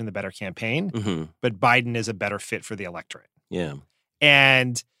message and the better campaign, but Biden is a better fit for the electorate. Yeah.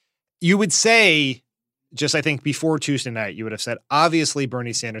 And you would say, just I think before Tuesday night, you would have said, obviously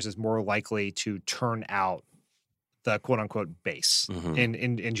Bernie Sanders is more likely to turn out the quote-unquote base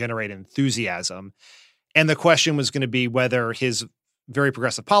and generate enthusiasm. And the question was going to be whether his very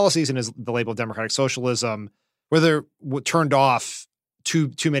progressive policies and the label democratic socialism, whether turned off too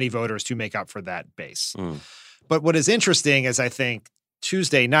many voters to make up for that base. But what is interesting is I think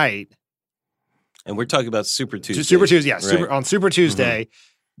Tuesday night, and we're talking about Super Tuesday. Super Tuesday, yeah. On Super Tuesday,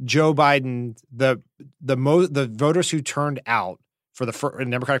 Joe Biden, the voters who turned out for the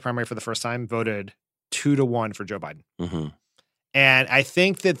Democratic primary for the first time voted 2-1 for Joe Biden. And I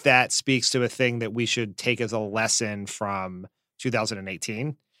think that speaks to a thing that we should take as a lesson from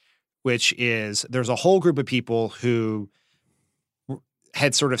 2018. Which is there's a whole group of people who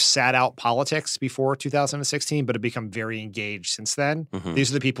had sort of sat out politics before 2016, but have become very engaged since then. These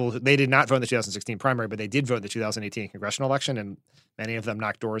are the people they did not vote in the 2016 primary, but they did vote in the 2018 congressional election, and many of them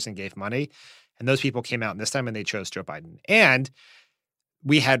knocked doors and gave money. And those people came out this time and they chose Joe Biden. And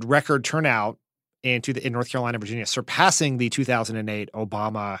we had record turnout in North Carolina and Virginia, surpassing the 2008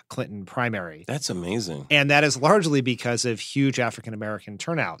 Obama-Clinton primary. That's amazing. And that is largely because of huge African-American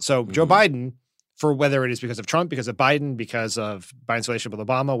turnout. So Joe Biden, for whether it is because of Trump, because of Biden, because of Biden's relationship with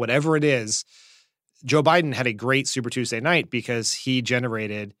Obama, whatever it is, Joe Biden had a great Super Tuesday night because he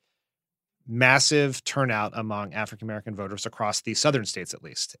generated massive turnout among African-American voters across the southern states, at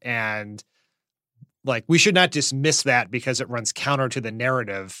least. And like, we should not dismiss that because it runs counter to the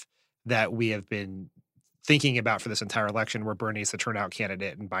narrative that we have been thinking about for this entire election, where Bernie's the turnout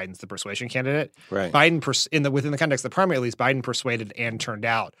candidate and Biden's the persuasion candidate. Right. Biden, within the context of the primary, at least, Biden persuaded and turned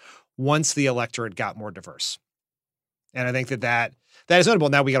out once the electorate got more diverse. And I think that is notable.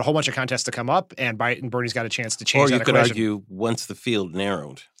 Now we got a whole bunch of contests to come up, and Bernie's got a chance to change that equation. Or you could argue once the field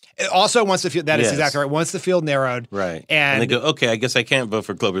narrowed. Also, once the field, that is exactly right. Once the field narrowed, right, and they go, okay, I guess I can't vote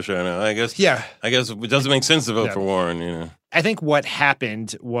for Klobuchar now. I guess it doesn't make sense to vote for Warren. You know, I think what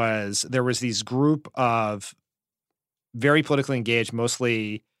happened was there was these group of very politically engaged,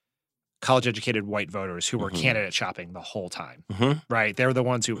 mostly college-educated white voters who were candidate shopping the whole time. Right, they were the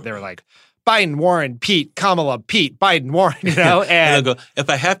ones who they were like, Biden, Warren, Pete, Kamala, Pete, Biden, Warren, you know, and they'll go, if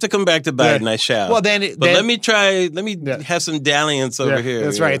I have to come back to Biden, I shall. Well, then let me have some dalliance over here.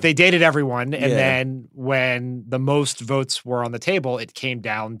 That's right. They dated everyone. And then when the most votes were on the table, it came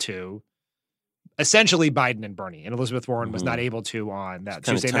down to essentially Biden and Bernie. And Elizabeth Warren was not able to on that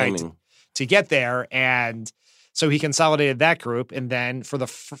Tuesday night to get there. And so he consolidated that group. And then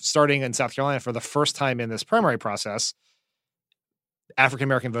starting in South Carolina, for the first time in this primary process,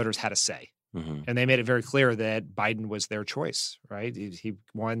 African-American voters had a say. And they made it very clear that Biden was their choice, right? He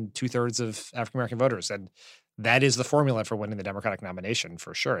won 2/3 of African-American voters. And that is the formula for winning the Democratic nomination,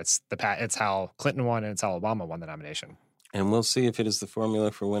 for sure. It's how Clinton won, and it's how Obama won the nomination. And we'll see if it is the formula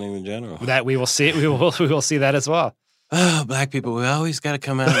for winning the general. That we will see. We will see that as well. Oh, black people, we always got to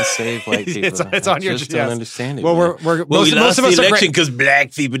come out and save white people. it's on your just don't understand it. Well, we lost the election because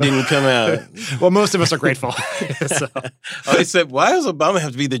black people didn't come out. Well, most of us are grateful. So. He said, why does Obama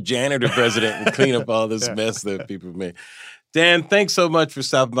have to be the janitor president and clean up all this mess that people made? Dan, thanks so much for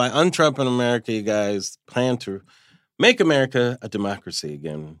stopping by. Un-Trump in America, you guys plan to make America a democracy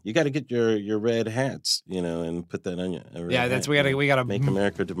again. You got to get your red hats, and put that on you. We got to make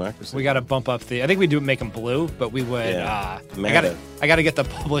America a democracy. We got to bump up I think we do make them blue, but we would. I got to get the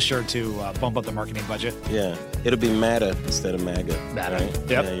publisher to bump up the marketing budget. Yeah, it'll be MATA instead of MAGA. MATA. Right?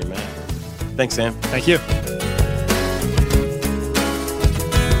 Yep. Yeah, you're MAGA. Thanks, Sam. Thank you.